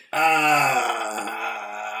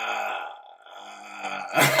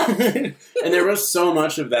and there was so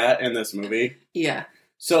much of that in this movie. Yeah.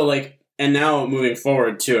 So like, and now moving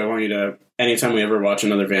forward too, I want you to, anytime we ever watch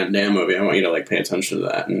another Van Damme movie, I want you to like pay attention to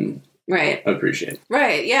that and appreciate it.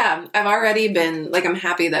 Right. Yeah. I've already been like, I'm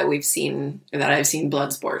happy that I've seen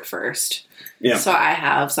Bloodsport first. Yeah. So I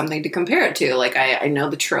have something to compare it to. Like I know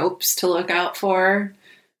the tropes to look out for.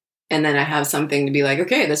 And then I have something to be like,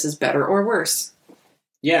 okay, this is better or worse.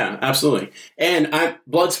 Yeah, absolutely. And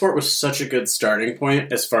Bloodsport was such a good starting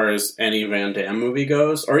point as far as any Van Damme movie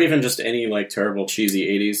goes, or even just any like terrible cheesy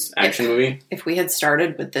 80s action movie. If we had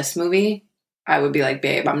started with this movie, I would be like,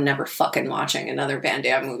 babe, I'm never fucking watching another Van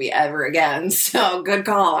Damme movie ever again. So good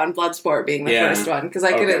call on Bloodsport being the first one, because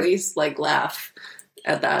I could at least like laugh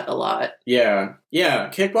at that a lot. Yeah. Yeah.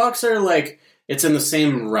 Kickboxer, like, it's in the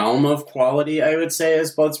same realm of quality, I would say,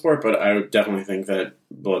 as Bloodsport, but I would definitely think that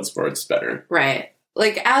Bloodsport's better. Right.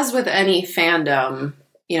 Like, as with any fandom,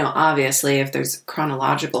 you know, obviously, if there's a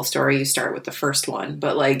chronological story, you start with the first one.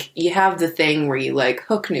 But, like, you have the thing where you, like,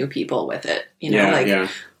 hook new people with it. You know,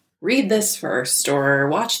 read this first or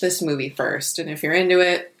watch this movie first. And if you're into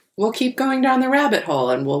it, we'll keep going down the rabbit hole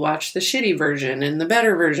and we'll watch the shitty version and the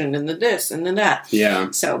better version and the this and the that.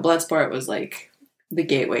 Yeah. So Bloodsport was, like, the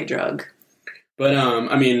gateway drug. But,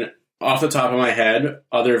 I mean, off the top of my head,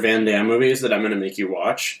 other Van Damme movies that I'm going to make you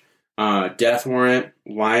watch, Death Warrant,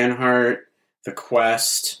 Lionheart, The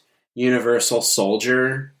Quest, Universal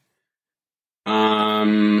Soldier,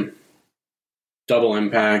 Double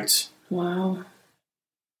Impact. Wow.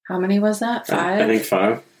 How many was that? 5? I think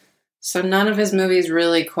 5. So none of his movies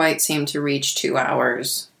really quite seem to reach 2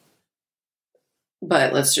 hours.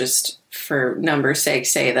 But let's just, for number's sake,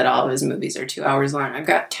 say that all of his movies are 2 hours long. I've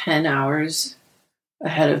got 10 hours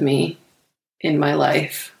ahead of me in my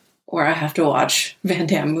life where I have to watch Van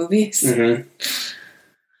Damme movies. Mm-hmm.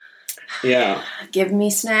 Yeah. Give me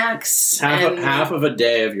snacks. Half of a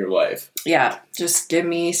day of your life. Yeah. Just give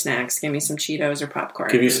me snacks. Give me some Cheetos or popcorn.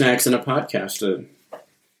 Give you snacks and a podcast to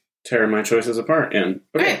tear my choices apart in.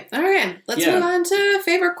 Okay. All right. Let's move on to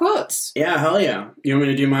favorite quotes. Yeah, hell yeah. You want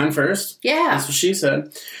me to do mine first? Yeah. That's what she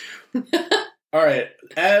said. All right.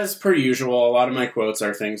 As per usual, a lot of my quotes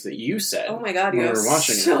are things that you said. Oh my God, you have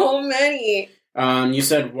so many. You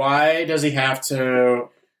said, why does he have to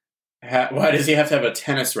have a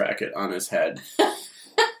tennis racket on his head?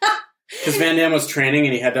 Because Van Damme was training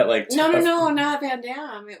and he had that like... No, not Van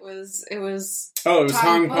Damme. It was Oh, it was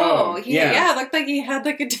Tong Po. Yeah, it looked like he had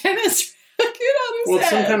like a tennis racket on his head. Well,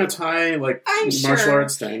 some kind of Thai, like, martial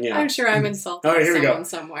arts thing, yeah. I'm sure I'm insulting here we go.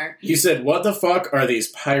 somewhere. You said, what the fuck are these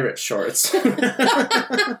pirate shorts? It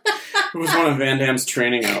was one of Van Damme's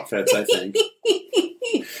training outfits, I think.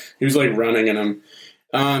 He was, like, running in them.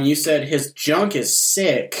 You said, his junk is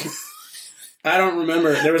sick. I don't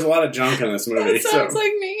remember. There was a lot of junk in this movie. That sounds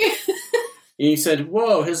like me. You said,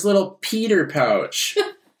 whoa, his little Peter pouch.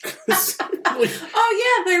 Oh,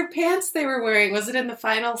 yeah, their pants they were wearing. Was it in the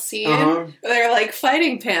final scene? Uh-huh. They're, like,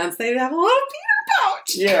 fighting pants. They'd have a little Peter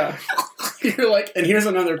pouch. Yeah. You're like, and here's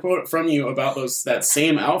another quote from you about that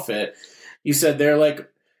same outfit. You said, they're like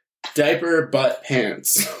diaper butt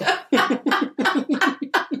pants.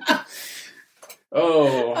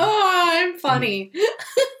 Oh, I'm funny.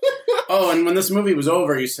 Oh, and when this movie was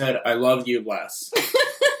over, you said, I love you less.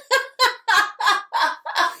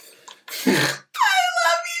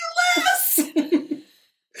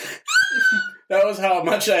 That was how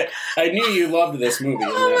much I knew you loved this movie.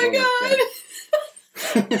 Oh my God.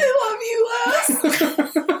 I love you less.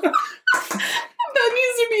 That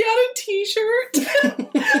needs to be on a t-shirt.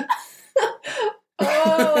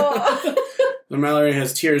 Mallory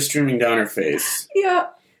has tears streaming down her face. Yeah.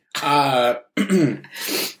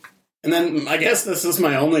 And then I guess this is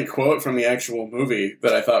my only quote from the actual movie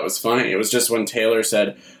that I thought was funny. It was just when Taylor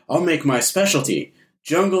said, "I'll make my specialty,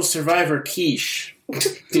 jungle survivor quiche."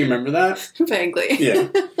 Do you remember that? Vaguely. Yeah.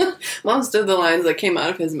 Most of the lines that came out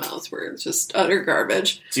of his mouth were just utter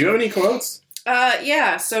garbage. Do you have any quotes?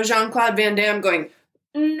 Yeah. So Jean-Claude Van Damme going,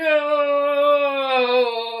 "No,"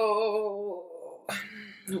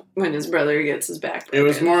 when his brother gets his back broken. It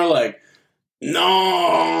was more like,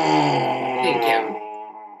 "No." Thank you.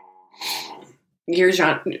 Your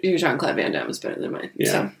Jean-Claude Van Damme is better than mine.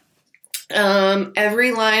 Yeah. So,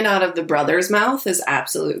 every line out of the brother's mouth is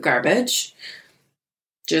absolute garbage.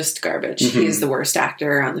 Just garbage. Mm-hmm. He's the worst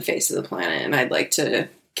actor on the face of the planet, and I'd like to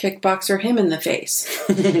kickboxer him in the face.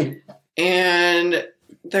 And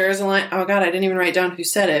there's a line, oh god, I didn't even write down who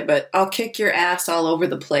said it, but "I'll kick your ass all over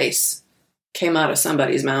the place" came out of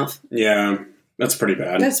somebody's mouth. Yeah, that's pretty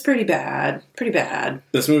bad. That's pretty bad. Pretty bad.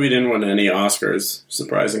 This movie didn't win any Oscars,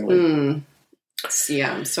 surprisingly.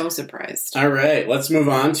 Yeah, I'm so surprised. All right, let's move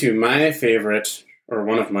on to my favorite, or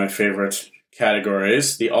one of my favorite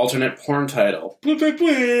categories, the alternate porn title. Bleep, bleep,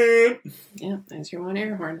 bleep. Yeah, there's your one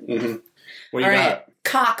air horn. Mm-hmm. What you All got? right,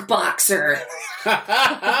 cockboxer.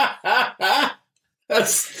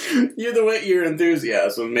 You're the way your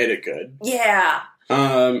enthusiasm made it good. Yeah.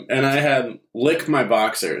 And I had lick my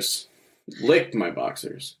boxers. Lick my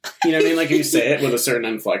boxers. You know what I mean? Like you say it with a certain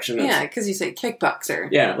inflection. Yeah, because you say kickboxer.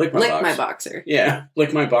 Yeah, lick my boxer. my boxer. Yeah,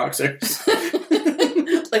 lick my boxers.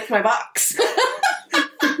 Lick my box.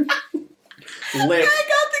 Lick. I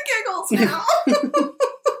got the giggles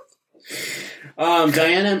now.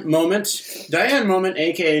 Diane moment,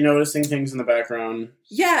 aka noticing things in the background.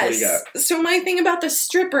 Yes. What do you got? So my thing about the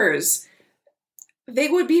strippers, they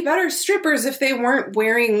would be better strippers if they weren't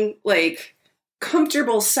wearing, like,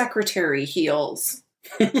 comfortable secretary heels.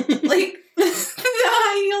 Like, the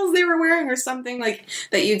high heels they were wearing or something like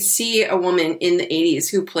that you'd see a woman in the 80s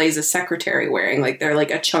who plays a secretary wearing. Like, they're like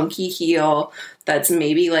a chunky heel that's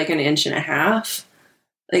maybe like 1.5 inches.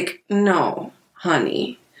 Like, no,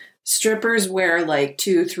 honey. Strippers wear like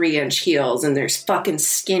 2-3 inch heels, and there's fucking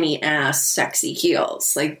skinny ass sexy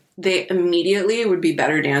heels. Like, they immediately would be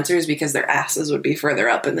better dancers because their asses would be further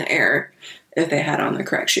up in the air if they had on the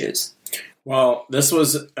correct shoes. Well, this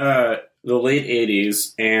was the late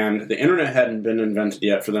 80s, and the internet hadn't been invented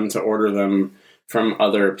yet for them to order them from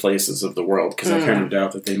other places of the world, because I kind of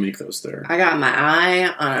doubt that they make those there. I got my eye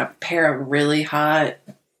on a pair of really hot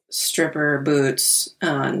stripper boots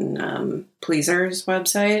on Pleaser's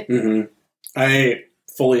website. Mm-hmm. I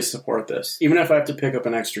fully support this, even if I have to pick up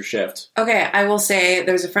an extra shift. Okay, I will say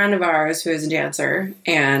there's a friend of ours who is a dancer,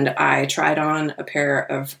 and I tried on a pair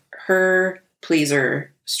of her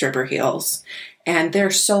Pleaser stripper heels, and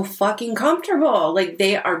they're so fucking comfortable. Like,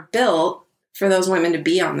 they are built for those women to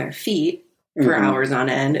be on their feet for hours on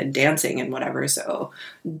end and dancing and whatever, so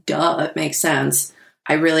duh, it makes sense.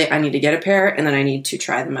 I need to get a pair, and then I need to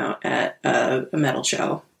try them out at a metal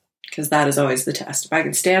show, because that is always the test. If I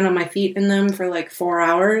can stand on my feet in them for like 4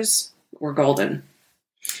 hours, we're golden.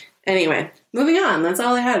 Anyway, moving on. That's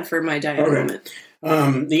all I had for my Diane moment.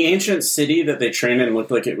 The ancient city that they trained in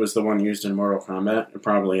looked like it was the one used in Mortal Kombat. It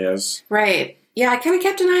probably is. Right. Yeah, I kind of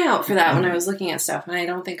kept an eye out for that when I was looking at stuff, and I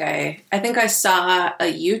think I saw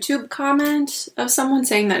a YouTube comment of someone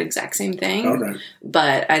saying that exact same thing. Okay.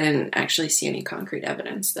 But I didn't actually see any concrete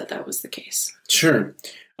evidence that was the case. Sure.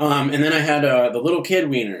 And then I had the little kid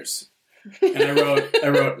wieners. And I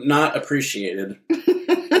wrote not appreciated.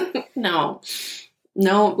 No,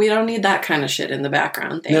 we don't need that kind of shit in the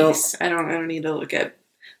background. Thanks. No. I don't need to look at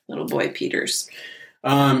little boy Peters.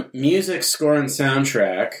 Music, score, and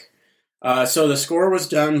soundtrack. So the score was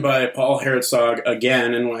done by Paul Herzog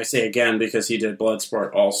again, and when I say again, because he did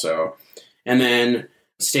Bloodsport also. And then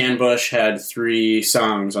Stan Bush had 3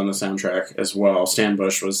 songs on the soundtrack as well. Stan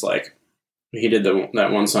Bush was like, he did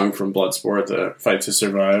that one song from Bloodsport, the Fight to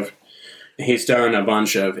Survive. He's done a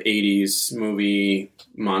bunch of 80s movie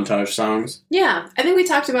montage songs. Yeah, I think we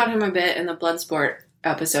talked about him a bit in the Bloodsport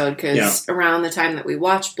episode, because around the time that we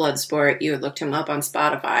watched Bloodsport, you had looked him up on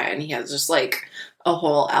Spotify, and he has just like a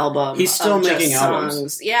whole album. He's still making songs.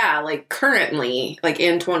 Albums. Yeah, like currently, like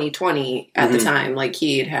in 2020 at the time, like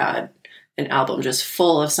he'd had an album just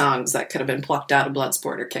full of songs that could have been plucked out of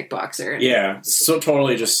Bloodsport or Kickboxer. Yeah, so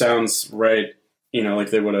totally just sounds right, like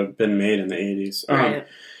they would have been made in the 80s. Right.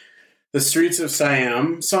 The Streets of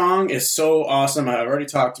Siam song is so awesome. I've already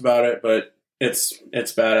talked about it, but It's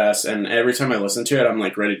badass, and every time I listen to it, I'm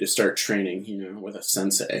like ready to start training, with a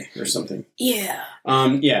sensei or something.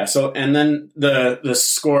 Yeah. So, and then the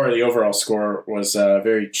score, the overall score was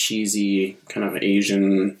very cheesy, kind of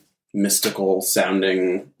Asian, mystical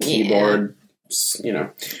sounding keyboard.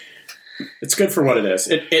 It's good for what it is.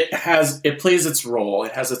 It plays its role.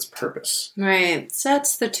 It has its purpose. Right.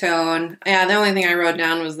 Sets the tone. Yeah, the only thing I wrote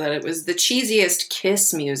down was that it was the cheesiest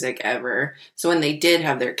Kiss music ever. So when they did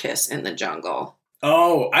have their kiss in the jungle.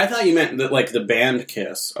 Oh, I thought you meant the band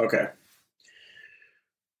Kiss. Okay.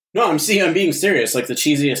 No, I'm being serious. Like the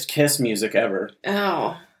cheesiest Kiss music ever.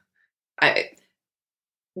 Oh.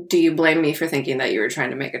 Do you blame me for thinking that you were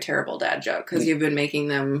trying to make a terrible dad joke? Because you've been making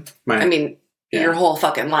them... your whole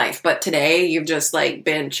fucking life. But today, you've just,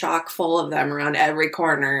 been chock full of them around every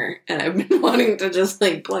corner, and I've been wanting to just,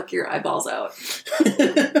 pluck your eyeballs out.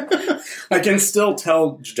 I can still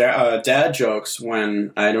tell dad jokes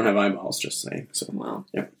when I don't have eyeballs, just saying. So, well.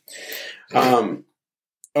 Yeah.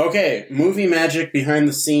 Okay, movie magic behind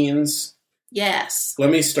the scenes. Yes.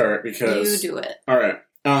 Let me start, because... You do it. All right.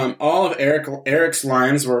 All of Eric's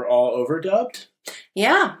lines were all overdubbed.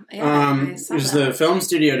 Yeah. Because the film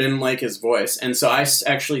studio didn't like his voice. And so I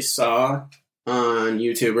actually saw on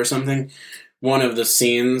YouTube or something one of the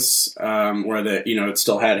scenes where it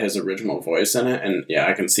still had his original voice in it. And yeah,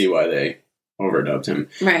 I can see why they overdubbed him.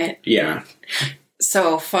 Right. Yeah.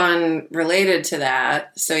 So fun related to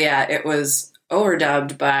that. So yeah, it was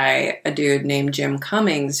overdubbed by a dude named Jim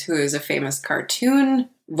Cummings, who is a famous cartoon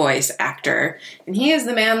voice actor. And he is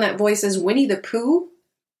the man that voices Winnie the Pooh,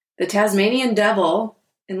 the Tasmanian Devil,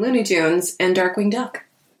 in Looney Tunes, and Darkwing Duck.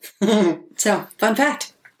 So, fun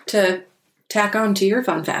fact to tack on to your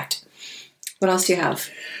fun fact. What else do you have?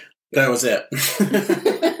 That was it.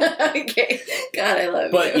 Okay. God, I love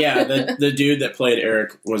you. But yeah, the dude that played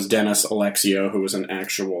Eric was Dennis Alexio, who was an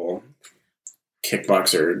actual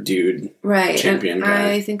kickboxer dude. Right. Champion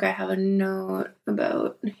guy. I think I have a note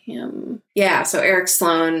about him. Yeah, so Eric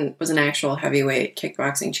Sloan was an actual heavyweight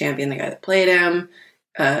kickboxing champion, the guy that played him.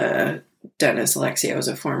 Dennis Alexio was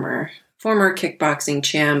a former kickboxing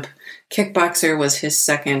champ. Kickboxer was his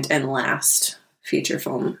second and last feature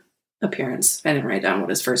film appearance. I didn't write down what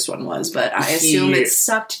his first one was, but I assume it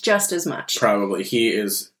sucked just as much. Probably. He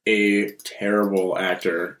is a terrible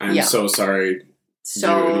actor. I'm so sorry. Dude.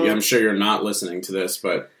 I'm sure you're not listening to this,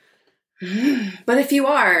 but if you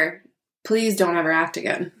are, please don't ever act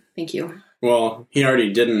again. Thank you. Well, he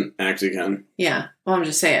already didn't act again. Yeah. Well, I'm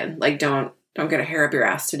just saying, don't get a hair up your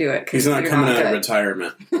ass to do it. He's not coming out of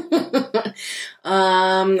retirement.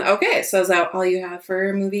 Okay, so is that all you have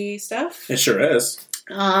for movie stuff? It sure is.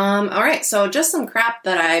 All right, so just some crap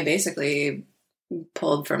that I basically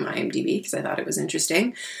pulled from IMDb because I thought it was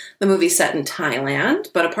interesting. The movie's set in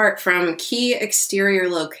Thailand, but apart from key exterior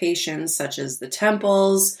locations such as the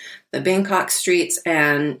temples, the Bangkok streets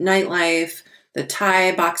and nightlife, the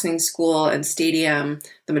Thai boxing school and stadium,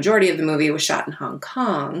 the majority of the movie was shot in Hong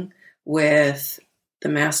Kong, with the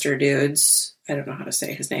master dude's, I don't know how to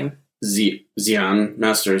say his name.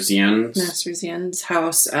 Master Xian's. Master Xian's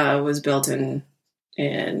house was built in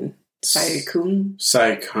Sai Kung.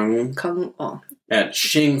 At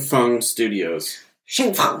Xing Feng Studios.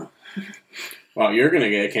 Xing Feng. Wow, you're going to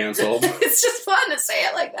get canceled. It's just fun to say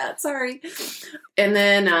it like that. Sorry. And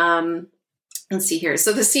then, let's see here.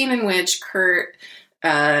 So the scene in which Kurt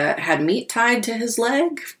had meat tied to his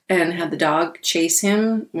leg and had the dog chase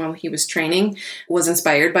him while he was training was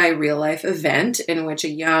inspired by a real-life event in which a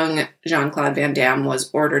young Jean-Claude Van Damme was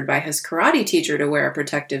ordered by his karate teacher to wear a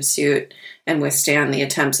protective suit and withstand the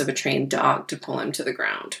attempts of a trained dog to pull him to the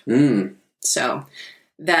ground. So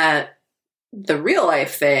that the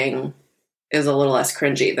real-life thing is a little less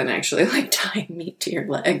cringy than actually tying meat to your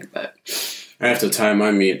leg, but I have to tie my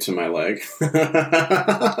meat to my leg.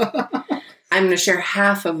 I'm going to share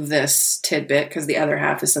half of this tidbit because the other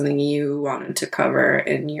half is something you wanted to cover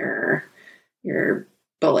in your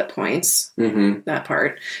bullet points, that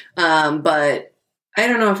part. But I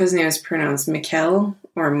don't know if his name is pronounced Mikkel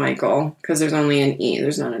or Michael because there's only an E.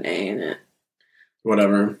 There's not an A in it.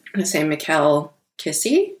 Whatever. I'm going to say Mikkel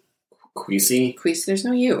Kissy? Quisi? There's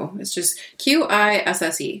no U. It's just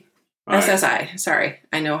Quisse. SSI. Sorry.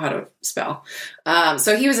 I know how to spell.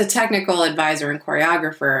 So he was a technical advisor and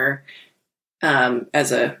choreographer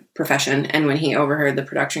as a profession. And when he overheard the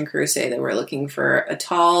production crew say they were looking for a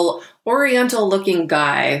tall, oriental-looking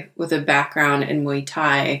guy with a background in Muay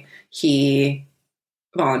Thai, he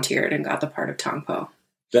volunteered and got the part of Tong Po.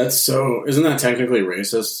 Isn't that technically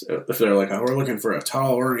racist? If they're like, oh, we're looking for a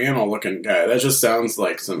tall, oriental-looking guy. That just sounds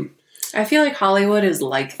like some I feel like Hollywood is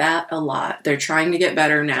like that a lot. They're trying to get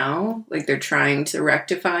better now. Like, they're trying to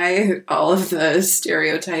rectify all of the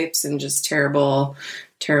stereotypes and just terrible,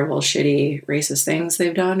 shitty, racist things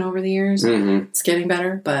they've done over the years. Mm-hmm. It's getting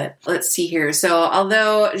better, but let's see here. So,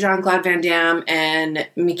 although Jean-Claude Van Damme and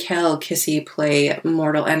Michael Kissy play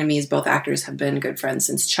mortal enemies, both actors have been good friends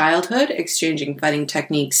since childhood, exchanging fighting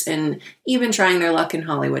techniques and even trying their luck in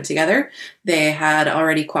Hollywood together. They had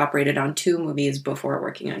already cooperated on 2 movies before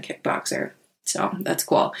working on Kickboxer. So, that's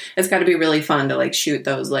cool. It's got to be really fun to, like, shoot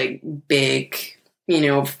those, like, big,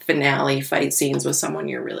 finale fight scenes with someone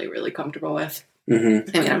you're really, really comfortable with.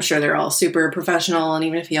 Mm-hmm. I mean, I'm sure they're all super professional, and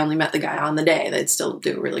even if you only met the guy on the day, they'd still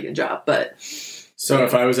do a really good job. But so,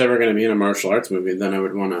 if I was ever going to be in a martial arts movie, then I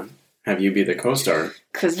would want to have you be the co-star.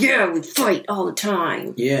 Because, we fight all the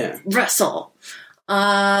time. Yeah. Wrestle.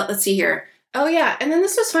 Let's see here. Oh, yeah. And then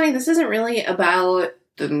this was funny. This isn't really about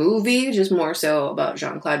the movie, just more so about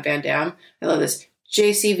Jean-Claude Van Damme. I love this.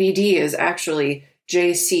 JCVD is actually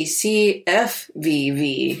JCCFVV.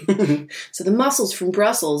 So the Muscles from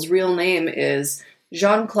Brussels' real name is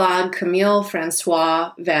Jean-Claude Camille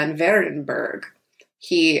Francois Van Verdenberg.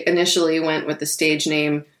 He initially went with the stage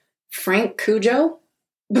name Frank Cujo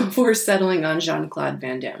before settling on Jean-Claude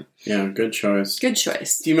Van Damme. Yeah, good choice. Good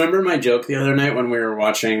choice. Do you remember my joke the other night when we were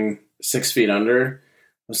watching 6 Feet Under?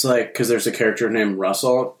 It was like, because there's a character named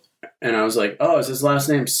Russell, and I was like, oh, is his last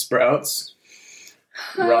name Sprouts?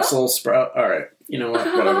 Russell Sprout. All right. You know what?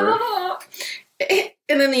 Whatever.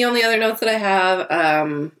 And then the only other notes that I have,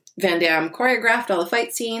 Van Damme choreographed all the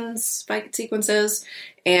fight sequences,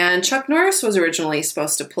 and Chuck Norris was originally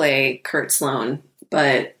supposed to play Kurt Sloan,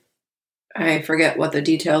 but I forget what the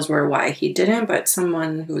details were, why he didn't, but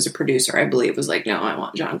someone who was a producer, I believe, was like, no, I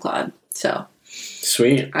want Jean-Claude. So.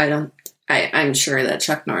 Sweet. I'm sure that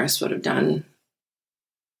Chuck Norris would have done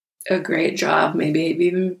a great job, maybe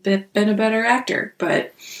even been a better actor,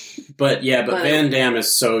 but Van Damme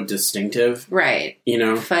is so distinctive, right?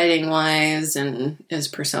 Fighting wise and his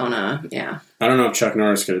persona, yeah. I don't know if Chuck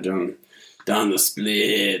Norris could have done the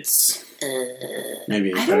splits.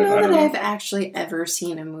 Maybe I don't know that I've actually ever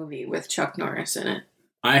seen a movie with Chuck Norris in it.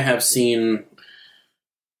 I have seen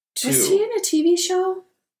 2. Was he in a TV show?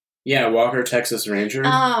 Yeah, Walker, Texas Ranger.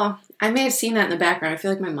 Oh, I may have seen that in the background. I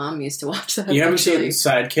feel like my mom used to watch that. You haven't seen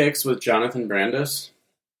Sidekicks with Jonathan Brandis?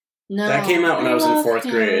 No. That came out when I was in 4th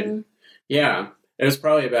grade. Yeah. It was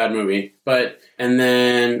probably a bad movie. And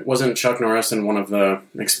then, wasn't Chuck Norris in one of the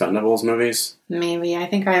Expendables movies? Maybe. I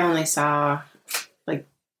think I only saw, like,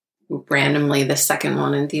 randomly the second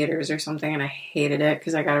one in theaters or something, and I hated it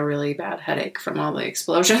because I got a really bad headache from all the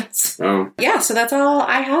explosions. Oh. Yeah, so that's all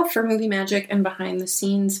I have for movie magic and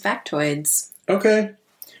behind-the-scenes factoids. Okay.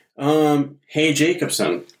 Hey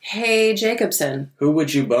Jacobson. Hey Jacobson. Who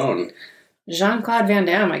would you bone? Jean-Claude Van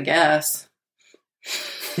Damme, I guess.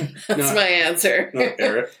 That's my answer. No,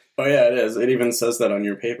 Eric. Oh yeah, it is. It even says that on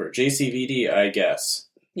your paper. JCVD, I guess.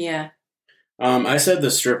 Yeah. I said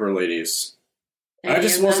the stripper ladies. Any I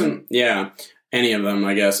just wasn't. Yeah, any of them.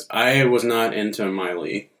 I guess I was not into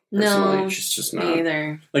Miley personally. No, she's just not. Me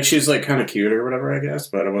either. Like she's like kind of cute or whatever, I guess.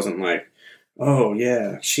 But I wasn't like, oh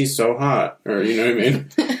yeah, she's so hot, or you know what I mean.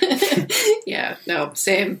 Yeah, no,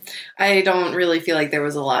 same. I don't really feel like there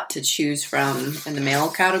was a lot to choose from in the male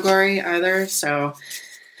category either, so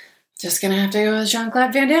just gonna have to go with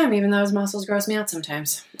Jean-Claude Van Damme, even though his muscles gross me out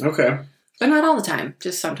sometimes. Okay. But not all the time,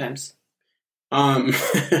 just sometimes.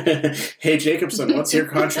 Hey Jacobson, what's your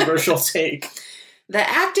controversial take? The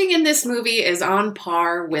acting in this movie is on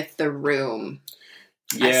par with The Room.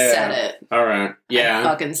 Yeah. I said it. All right. Yeah. I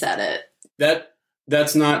fucking said it.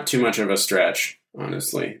 That's not too much of a stretch,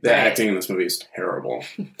 honestly. The acting in this movie is terrible.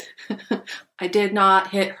 I did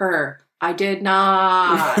not hit her. I did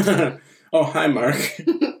not. Oh, hi, Mark.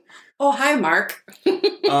 Oh, hi, Mark.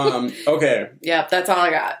 Okay. Yep, that's all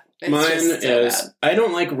I got. Mine is, I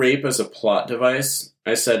don't like rape as a plot device.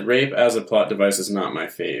 I said rape as a plot device is not my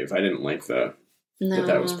fave. I didn't like that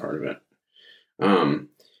was part of it. And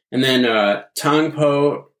then Tong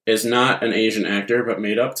Po is not an Asian actor, but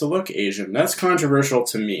made up to look Asian. That's controversial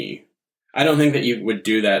to me. I don't think that you would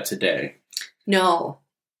do that today. No,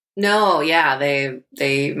 yeah, they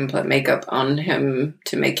even put makeup on him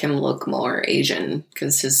to make him look more Asian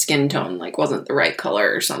because his skin tone wasn't the right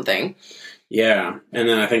color or something. Yeah, and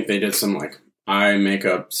then I think they did some eye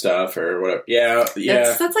makeup stuff or whatever. Yeah.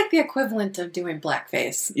 That's like the equivalent of doing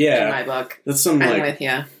blackface. Yeah, in my book. That's some I'm with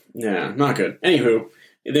you. Yeah, not good. Anywho,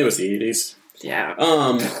 it was the 80s. Yeah.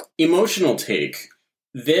 Emotional take.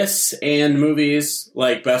 This and movies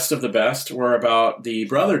like Best of the Best were about the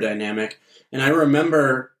brother dynamic And I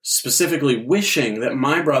remember specifically wishing that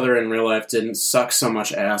my brother in real life didn't suck so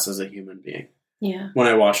much ass as a human being. Yeah. When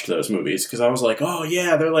I watched those movies. Because I was like, oh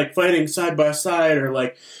yeah, they're like fighting side by side, or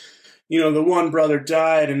like, you know, the one brother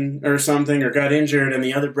died or something, or got injured, and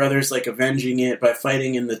the other brother's like avenging it by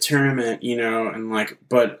fighting in the tournament, you know, and like,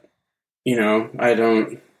 but, you know, I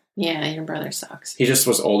don't... Yeah, your brother sucks. He just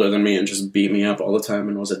was older than me and just beat me up all the time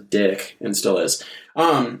and was a dick, and still is.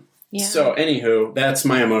 Yeah. So, anywho, that's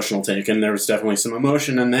my emotional take, and there was definitely some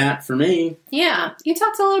emotion in that for me. Yeah, you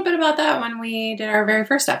talked a little bit about that when we did our very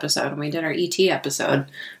first episode, when we did our ET episode,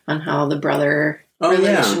 on how the brother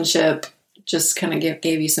relationship just kind of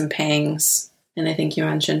gave you some pangs. And I think you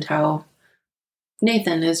mentioned how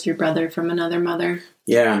Nathan is your brother from another mother.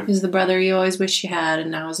 Yeah. He's the brother you always wish you had,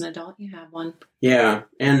 and now as an adult you have one. Yeah,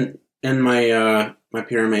 and my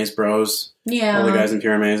Pyrames bros. Yeah. All the guys in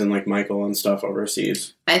Pyrames and like Michael and stuff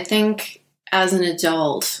overseas. I think as an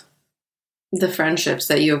adult, the friendships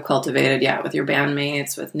that you have cultivated, with your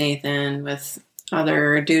bandmates, with Nathan, with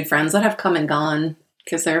other dude friends that have come and gone,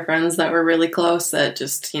 because there are friends that were really close that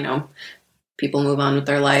just, you know, people move on with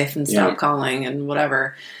their life and stop calling and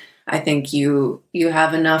whatever. I think you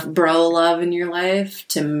have enough bro love in your life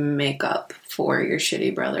to make up for your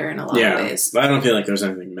shitty brother in a lot of ways. I don't feel like there's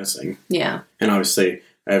anything missing. Yeah. And obviously,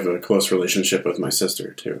 I have a close relationship with my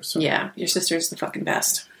sister, too. So. Yeah, your sister's the fucking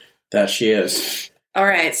best. That she is. All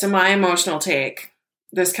right, so my emotional take.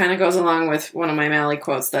 This kind of goes along with one of my Mally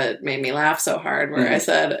quotes that made me laugh so hard, where I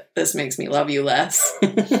said, this makes me love you less.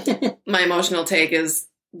 My emotional take is,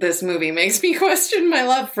 this movie makes me question my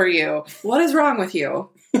love for you. What is wrong with you?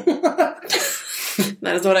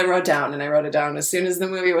 That is what I wrote down, and I wrote it down as soon as the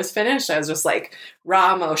movie was finished. I was just like,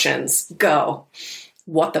 raw emotions, go.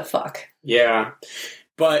 What the fuck? Yeah.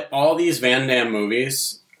 But all these Van Damme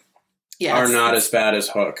movies are not as bad as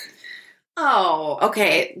Hook. Oh,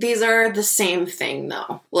 okay. These are the same thing,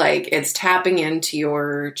 though. Like, it's tapping into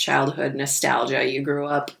your childhood nostalgia. You grew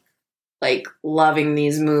up, like, loving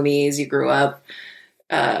these movies. You grew up,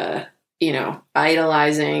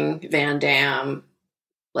 idolizing Van Damme.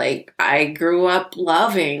 Like, I grew up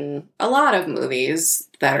loving a lot of movies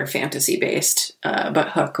that are fantasy-based,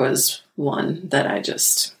 but Hook was one that I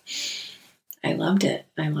loved it.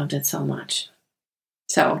 I loved it so much.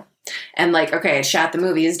 So, and like, okay, Shat the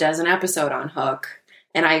Movies does an episode on Hook,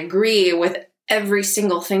 and I agree with every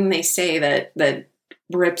single thing they say that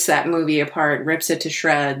rips that movie apart, rips it to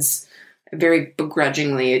shreds. I very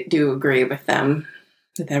begrudgingly do agree with them,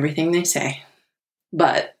 with everything they say.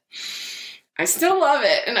 But I still love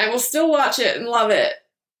it, and I will still watch it and love it.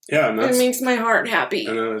 Yeah, and it makes my heart happy.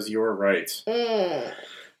 And that is your right.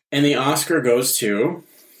 And the Oscar goes to...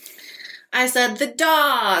 I said the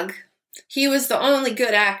dog. He was the only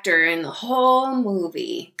good actor in the whole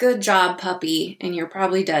movie. Good job, puppy. And you're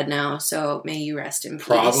probably dead now, so may you rest in peace.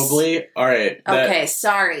 Probably? All right. Okay,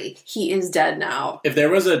 sorry. He is dead now. If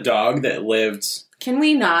there was a dog that lived... Can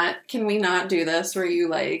we not do this where you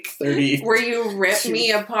where you rip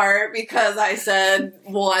me apart because I said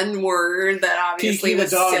one word that obviously Kiki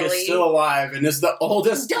was the dog silly? is still alive and is the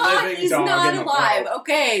oldest living He's dog not in the alive. world.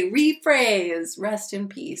 Okay, rephrase. Rest in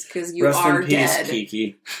peace, because you Rest are in peace, dead.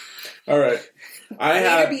 Kiki. All right.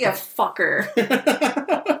 Way to be a fucker.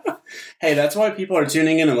 Hey, that's why people are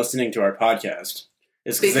tuning in and listening to our podcast.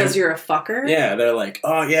 It's because you're a fucker? Yeah, they're like,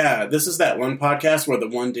 oh yeah, this is that one podcast where the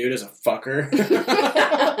one dude is a fucker.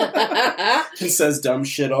 He says dumb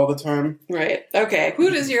shit all the time. Right. Okay. Who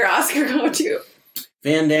does your Oscar go to?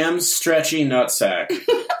 Van Damme's stretchy nutsack.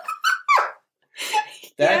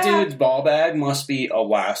 That dude's ball bag must be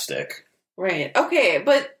elastic. Right. Okay,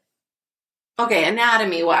 but... Okay,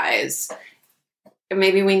 anatomy-wise,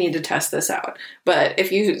 maybe we need to test this out. But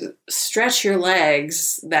if you stretch your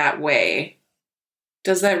legs that way...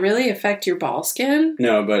 Does that really affect your ball skin?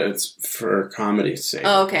 No, but it's for comedy's sake.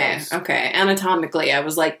 Oh, okay. Anatomically, I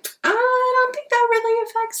was like, I don't think that really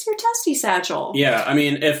affects your testy satchel. Yeah, I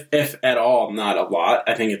mean, if at all, not a lot.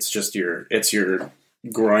 I think it's just your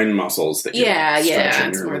groin muscles that you're stretching.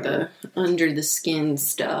 It's more the under the skin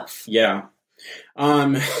stuff. Yeah.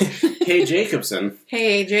 Hey, Jacobson.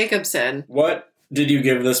 Hey, Jacobson. What did you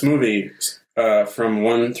give this movie from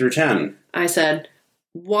 1 through 10? I said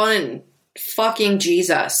 1. Fucking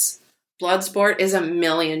Jesus. Bloodsport is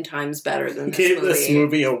 1,000,000 times better than this movie. Gave this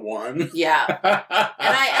movie a 1? Yeah. And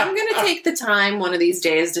I'm going to take the time one of these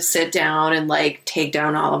days to sit down and, like, take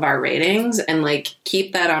down all of our ratings and, like,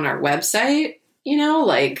 keep that on our website, you know,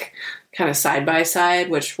 like, kind of side by side,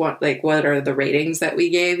 what are the ratings that we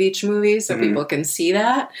gave each movie so people can see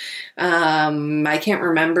that. I can't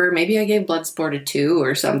remember. Maybe I gave Bloodsport a 2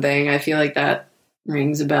 or something. I feel like that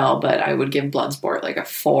rings a bell, but I would give Bloodsport like a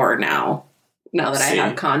 4 now. now that I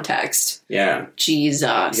have context. Yeah.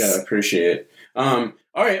 Jesus. You gotta appreciate. All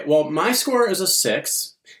right, well, my score is a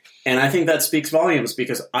 6, and I think that speaks volumes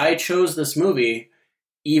because I chose this movie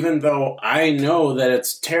even though I know that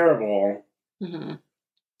it's terrible. Mm-hmm.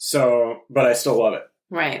 So, but I still love it.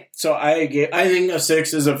 Right. So I think a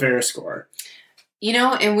 6 is a fair score. You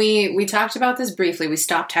know, and we talked about this briefly. We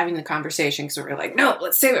stopped having the conversation because we were like, no,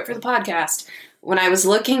 let's save it for the podcast. When I was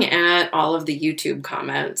looking at all of the YouTube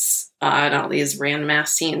comments and all these random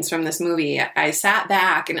ass scenes from this movie, I sat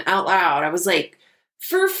back and out loud, I was like,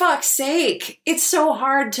 for fuck's sake, it's so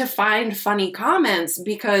hard to find funny comments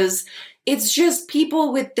because it's just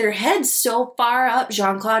people with their heads so far up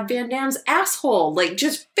Jean-Claude Van Damme's asshole. Like,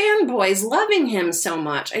 just fanboys loving him so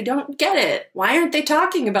much. I don't get it. Why aren't they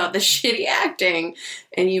talking about the shitty acting?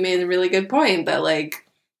 And you made a really good point that, like,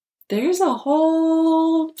 there's a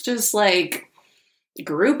whole just, like,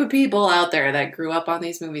 group of people out there that grew up on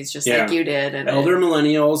these movies just like you did. And elder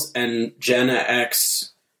millennials and Gen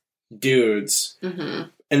X dudes. Mm-hmm.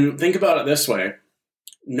 And think about it this way.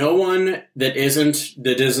 No one that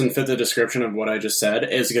doesn't fit the description of what I just said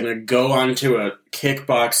is going to go onto a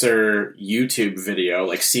kickboxer YouTube video,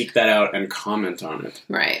 like seek that out and comment on it.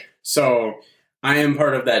 Right. So I am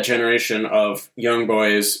part of that generation of young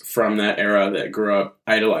boys from that era that grew up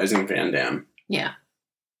idolizing Van Damme. Yeah.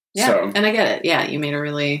 Yeah. And I get it. Yeah. You made a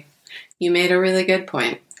really good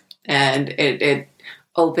point. And it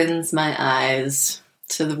opens my eyes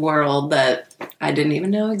to the world that I didn't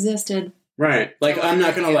even know existed. Right. Like, I'm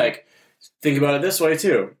not going to, like, think about it this way,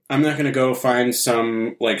 too. I'm not going to go find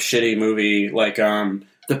some, like, shitty movie, like,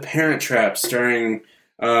 The Parent Trap starring,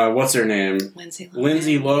 what's her name? Lindsay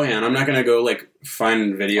Lohan. I'm not going to go, like,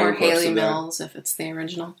 find video or clips Haley of Mills, that. if it's the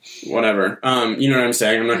original. Whatever. You know what I'm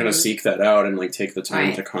saying? I'm not going to seek that out and, like, take the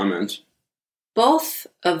time to comment. Both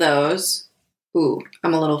of those... Ooh,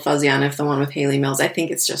 I'm a little fuzzy on if the one with Haley Mills. I think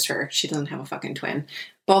it's just her. She doesn't have a fucking twin.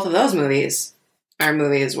 Both of those movies... are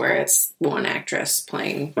movies where it's one actress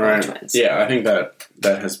playing twins. Yeah, I think that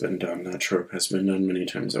has been done. That trope has been done many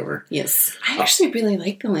times over. Yes. I actually really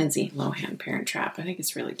like the Lindsay Lohan Parent Trap. I think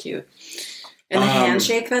it's really cute. And the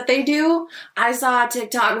handshake that they do, I saw a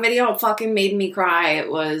TikTok video, it fucking made me cry.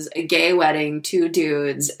 It was a gay wedding, 2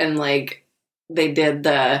 dudes, and like they did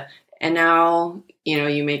and now, you know,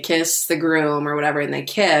 you may kiss the groom or whatever, and they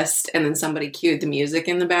kissed, and then somebody cued the music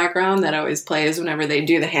in the background that always plays whenever they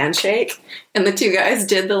do the handshake. And the 2 guys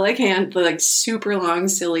did the super long,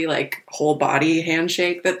 silly, like, whole body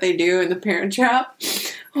handshake that they do in The Parent Trap.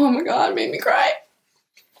 Oh my god, it made me cry.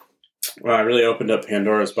 Wow, I really opened up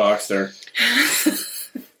Pandora's box there.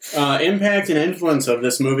 Impact and influence of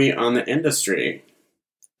this movie on the industry.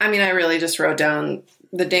 I mean, I really just wrote down...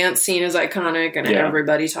 The dance scene is iconic, and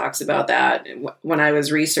everybody talks about that. When I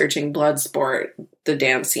was researching Bloodsport, the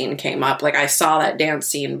dance scene came up. Like, I saw that dance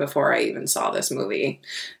scene before I even saw this movie.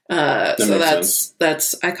 So that's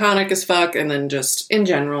iconic as fuck. And then just, in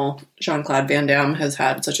general, Jean-Claude Van Damme has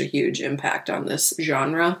had such a huge impact on this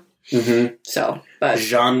genre. Mm-hmm. So, but...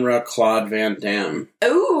 Genre-Claude Van Damme.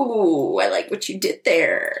 Oh, I like what you did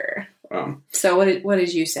there. So what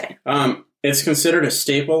did you say? It's considered a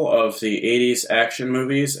staple of the 80s action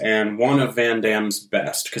movies and one of Van Damme's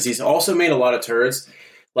best. Because he's also made a lot of turds.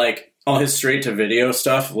 Like, all his straight-to-video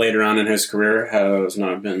stuff later on in his career has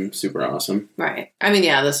not been super awesome. Right. I mean,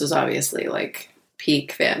 yeah, this was obviously, like,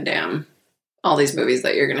 peak Van Damme. All these movies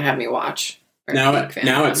that you're going to have me watch. Now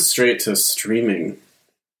it's straight to streaming.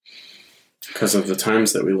 Because of the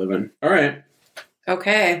times that we live in. All right.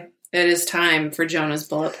 Okay. It is time for Jonah's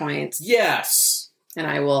bullet points. Yes! And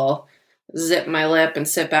I will... zip my lip and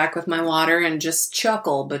sit back with my water and just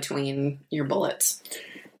chuckle between your bullets.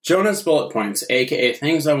 Jonah's bullet points, aka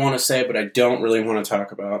things I want to say but I don't really want to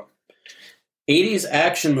talk about. 80s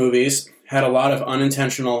action movies had a lot of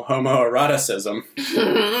unintentional homoeroticism.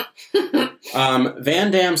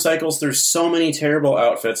 Van Damme cycles through so many terrible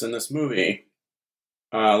outfits in this movie.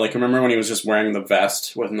 Like, remember when he was just wearing the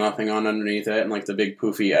vest with nothing on underneath it, and like the big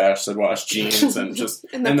poofy acid wash jeans, and just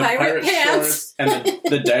and the pirate shorts, and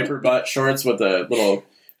the diaper butt shorts with the little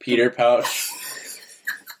Peter pouch.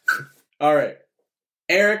 All right,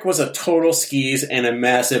 Eric was a total skis and a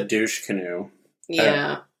massive douche canoe.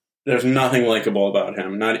 Yeah, there's nothing likable about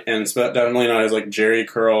him. Definitely not his like Jerry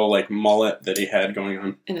curl like mullet that he had going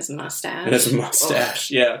on, and his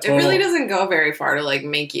mustache. Yeah, total. It really doesn't go very far to like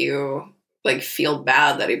make you. Like, feel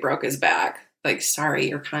bad that he broke his back. Like, sorry,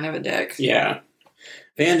 you're kind of a dick. Yeah.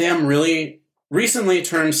 Van Damme really recently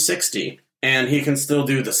turned 60, and he can still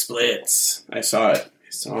do the splits. I saw it.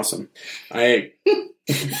 It's awesome. You just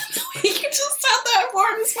said that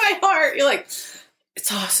warms my heart. You're like,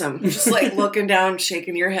 It's awesome. Just like looking down,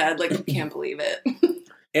 shaking your head like you can't believe it.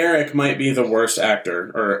 Eric might be the worst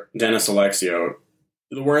actor, or Dennis Alexio,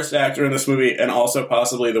 the worst actor in this movie, and also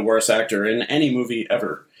possibly the worst actor in any movie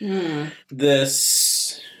ever.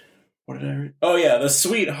 This... What did I read? Oh, yeah, the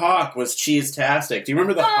Sweet Hawk was cheese-tastic. Do you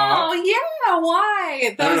remember the hawk? Oh, yeah,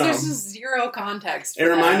 why? There's just zero context for It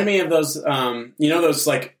reminded me of those, those,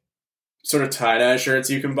 like, sort of tie-dye shirts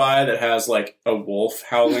you can buy that has, like, a wolf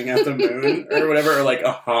howling at the moon or whatever, or, like,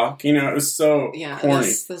 a hawk. You know, it was so corny.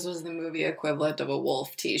 This was the movie equivalent of a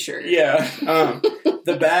wolf t-shirt. Yeah.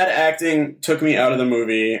 The bad acting took me out of the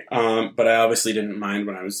movie, but I obviously didn't mind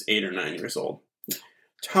when I was 8 or 9 years old.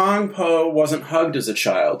 Tong Po wasn't hugged as a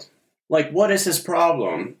child. Like, what is his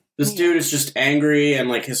problem? This dude is just angry and,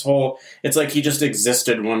 like, it's like he just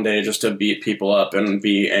existed one day just to beat people up and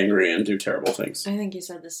be angry and do terrible things. I think you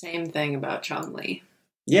said the same thing about Chong Li.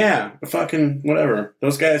 Yeah, fucking whatever.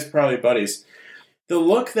 Those guys are probably buddies. The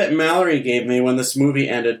look that Mallory gave me when this movie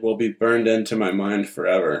ended will be burned into my mind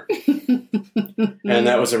forever. And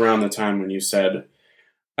that was around the time when you said,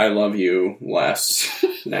 I love you less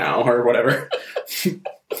now, or whatever.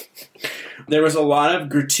 There was a lot of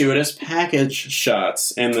gratuitous package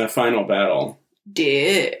shots in the final battle.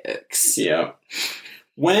 Dicks. Yeah.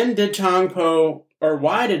 Why did Tong Po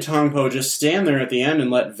just stand there at the end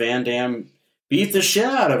and let Van Damme beat the shit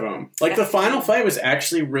out of him? Like, the final fight was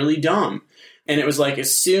actually really dumb. And it was like,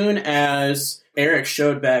 as soon as Eric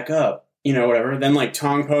showed back up, you know, whatever, then, like,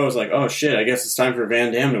 Tong Po was like, oh, shit, I guess it's time for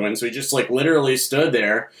Van Damme to win. So he just, like, literally stood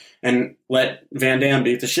there and let Van Damme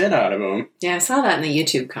beat the shit out of him. Yeah, I saw that in the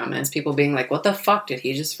YouTube comments. People being like, what the fuck? Did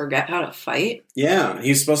he just forget how to fight? Yeah,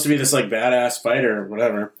 he's supposed to be this, like, badass fighter or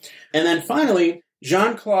whatever. And then finally,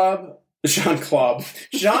 Jean-Claude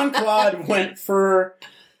went for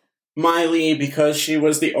Miley because she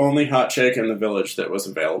was the only hot chick in the village that was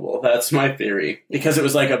available. That's my theory. Because it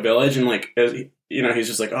was like a village and, like, you know, he's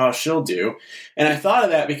just like, oh, she'll do. And I thought of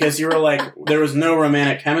that because you were like, there was no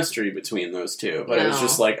romantic chemistry between those two. But it was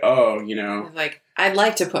just like, oh, you know. Like, I'd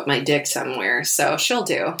like to put my dick somewhere, so she'll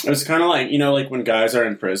do. It was kind of like, you know, like when guys are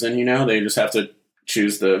in prison, you know, they just have to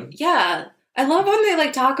choose the... Yeah. I love when they,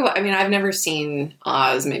 like, talk about... I mean, I've never seen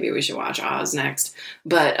Oz. Maybe we should watch Oz next.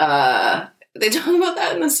 But they talk about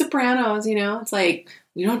that in The Sopranos, you know? It's like,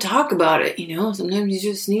 we don't talk about it, you know? Sometimes you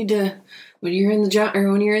just need to... When you're in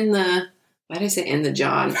the... Why did I say in the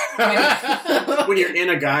John? When you're in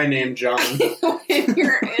a guy named John. When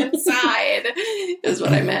you're inside is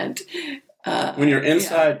what I meant. When you're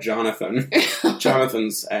inside Jonathan.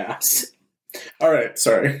 Jonathan's ass. All right,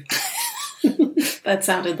 sorry. That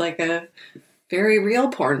sounded like a very real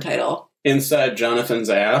porn title. Inside Jonathan's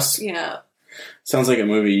ass? Yeah. Sounds like a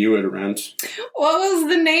movie you would rent. What was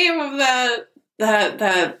the name of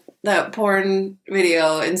that porn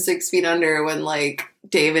video in 6 Feet Under when, like,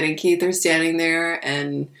 David and Keith are standing there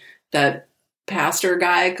and that pastor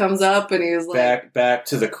guy comes up and he was like... Back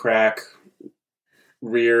to the crack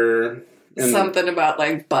rear... Something about,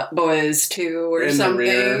 like, Butt Boys 2 or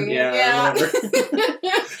something. Yeah. Porn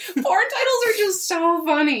titles are just so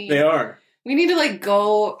funny. They are. We need to, like,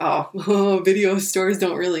 go... Oh, video stores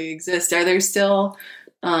don't really exist. Are there still...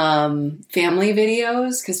 family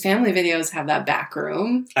videos? Because family videos have that back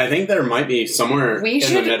room. I think there might be somewhere in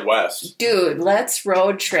the Midwest. Dude, let's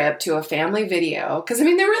road trip to a family video. Because, I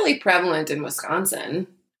mean, they're really prevalent in Wisconsin.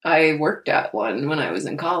 I worked at one when I was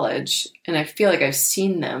in college, and I feel like I've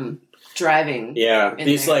seen them driving. Yeah,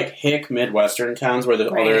 these there. Like hick Midwestern towns where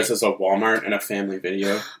all there is a Walmart and a family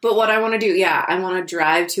video. But what I want to do, I want to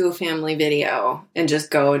drive to a family video and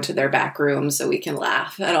just go into their back room so we can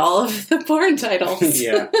laugh at all of the porn titles.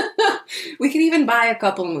 Yeah. We could even buy a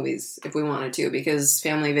couple movies if we wanted to, because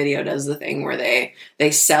family video does the thing where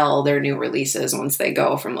they sell their new releases once they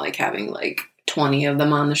go from like having like 20 of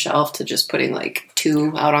them on the shelf to just putting like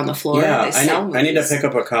 2 out on the floor. Yeah, I need to pick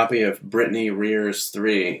up a copy of Brittany Rears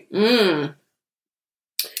 3.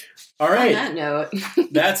 All right. On that note.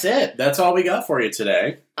 That's it. That's all we got for you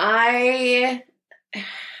today. I'm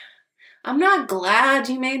not glad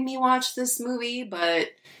you made me watch this movie, but,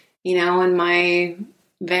 you know, in my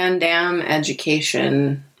Van Damme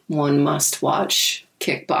education, one must watch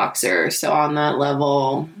Kickboxer. So on that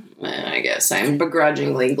level, I guess I'm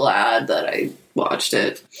begrudgingly glad that I watched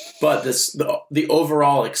it. But the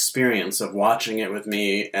overall experience of watching it with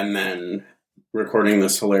me and then recording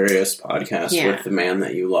this hilarious podcast with the man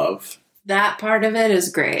that you love. That part of it is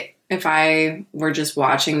great. If I were just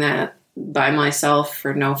watching that by myself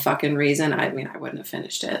for no fucking reason, I mean, I wouldn't have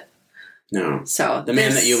finished it. No. So the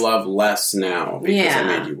man that you love less now because I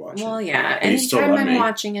made you watch it. Well, yeah. Anytime I'm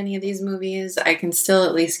watching any of these movies, I can still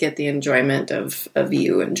at least get the enjoyment of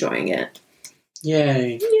you enjoying it.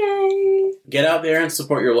 Yay. Yay. Get out there and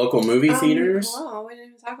support your local movie theaters. Well, we didn't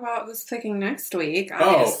even talk about who's picking next week.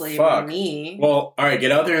 Obviously, me. Well, all right,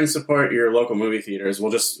 get out there and support your local movie theaters.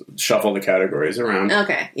 We'll just shuffle the categories around.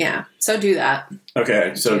 Okay, yeah. So do that.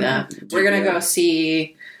 Okay, so... Do that. We're going to go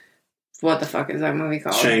see... What the fuck is that movie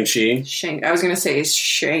called? Shang-Chi. I was going to say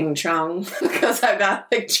Shang-Chung because I've got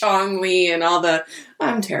like Chong Li and all the...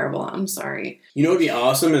 I'm terrible. I'm sorry. You know what would be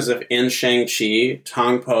awesome is if in Shang-Chi,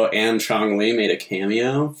 Tong Po and Chong Li made a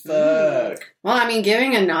cameo. Fuck. Well, I mean,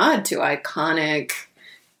 giving a nod to iconic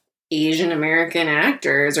Asian American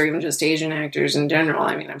actors or even just Asian actors in general.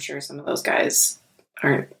 I mean, I'm sure some of those guys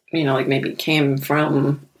aren't, like maybe came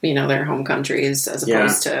from... their home countries as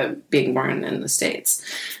opposed to being born in the States.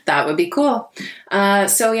 That would be cool.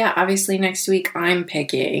 So yeah, obviously next week I'm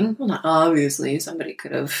picking, well, not obviously, somebody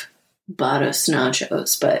could have bought us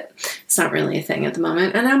nachos, but it's not really a thing at the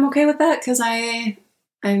moment. And I'm okay with that because I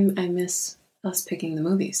miss us picking the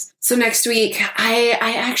movies. So next week, I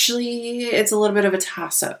actually, it's a little bit of a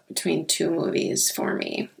toss-up between two movies for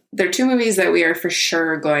me. They're two movies that we are for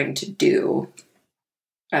sure going to do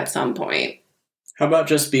at some point. How about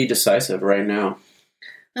just be decisive right now?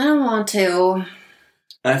 I don't want to.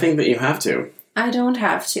 I think that you have to. I don't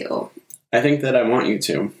have to. I think that I want you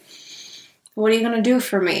to. What are you going to do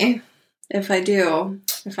for me if I do?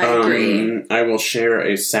 If I agree? I will share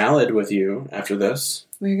a salad with you after this.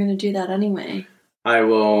 We're going to do that anyway. I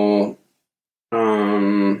will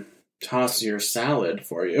toss your salad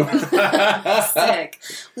for you. Sick.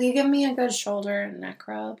 Will you give me a good shoulder and neck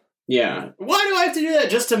rub? Yeah. Why do I have to do that?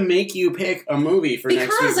 Just to make you pick a movie for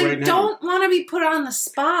next week right now? Because I don't want to be put on the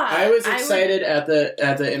spot. I was excited at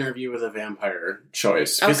the Interview with a Vampire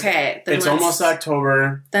choice. Okay. It's almost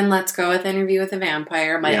October. Then let's go with Interview with a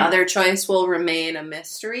Vampire. My other choice will remain a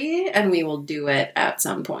mystery, and we will do it at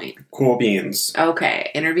some point. Cool beans. Okay.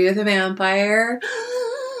 Interview with a Vampire.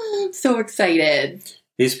 So excited.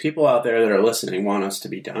 These people out there that are listening want us to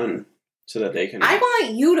be done. So that they can... I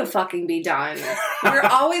want you to fucking be done. You're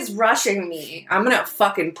always rushing me. I'm gonna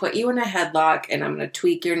fucking put you in a headlock and I'm gonna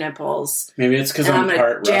tweak your nipples. Maybe it's because I'm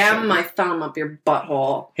part Russian. Jam my thumb up your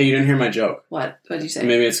butthole. Hey, you didn't hear my joke. What? What'd you say?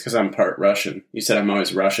 Maybe it's because I'm part Russian. You said I'm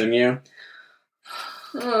always rushing you.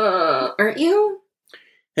 Aren't you?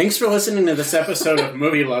 Thanks for listening to this episode of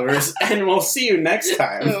Movie Lovers, and we'll see you next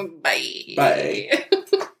time. Bye. Bye.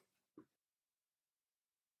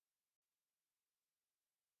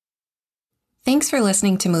 Thanks for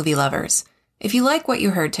listening to Movie Lovers. If you like what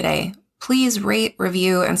you heard today, please rate,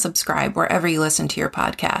 review, and subscribe wherever you listen to your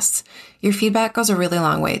podcasts. Your feedback goes a really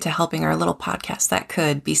long way to helping our little podcast that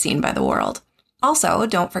could be seen by the world. Also,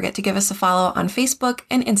 don't forget to give us a follow on Facebook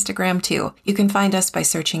and Instagram too. You can find us by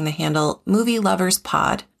searching the handle Movie Lovers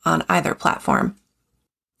Pod on either platform.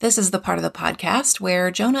 This is the part of the podcast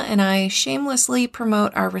where Jonah and I shamelessly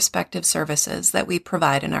promote our respective services that we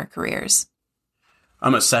provide in our careers.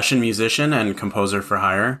 I'm a session musician and composer for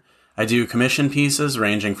hire. I do commission pieces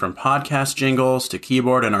ranging from podcast jingles to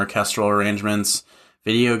keyboard and orchestral arrangements,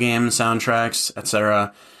 video game soundtracks,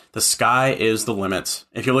 etc. The sky is the limit.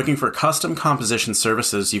 If you're looking for custom composition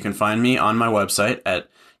services, you can find me on my website at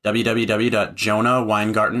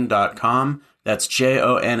www.jonahweingarten.com. That's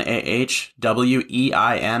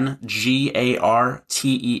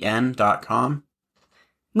JONAHWEINGARTEN.com.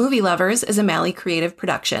 Movie Lovers is a Malley Creative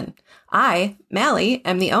production. I, Malley,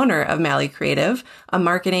 am the owner of Malley Creative, a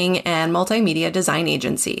marketing and multimedia design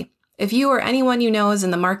agency. If you or anyone you know is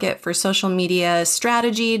in the market for social media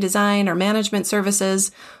strategy, design, or management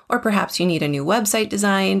services, or perhaps you need a new website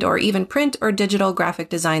designed, or even print or digital graphic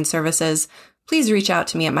design services, please reach out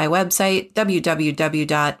to me at my website,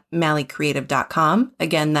 www.malleycreative.com.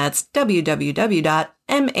 Again, that's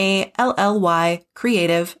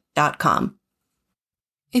www.malleycreative.com.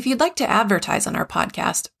 If you'd like to advertise on our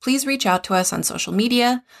podcast, please reach out to us on social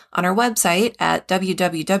media, on our website at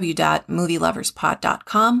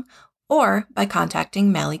www.movieloverspod.com, or by contacting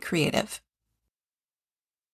Malley Creative.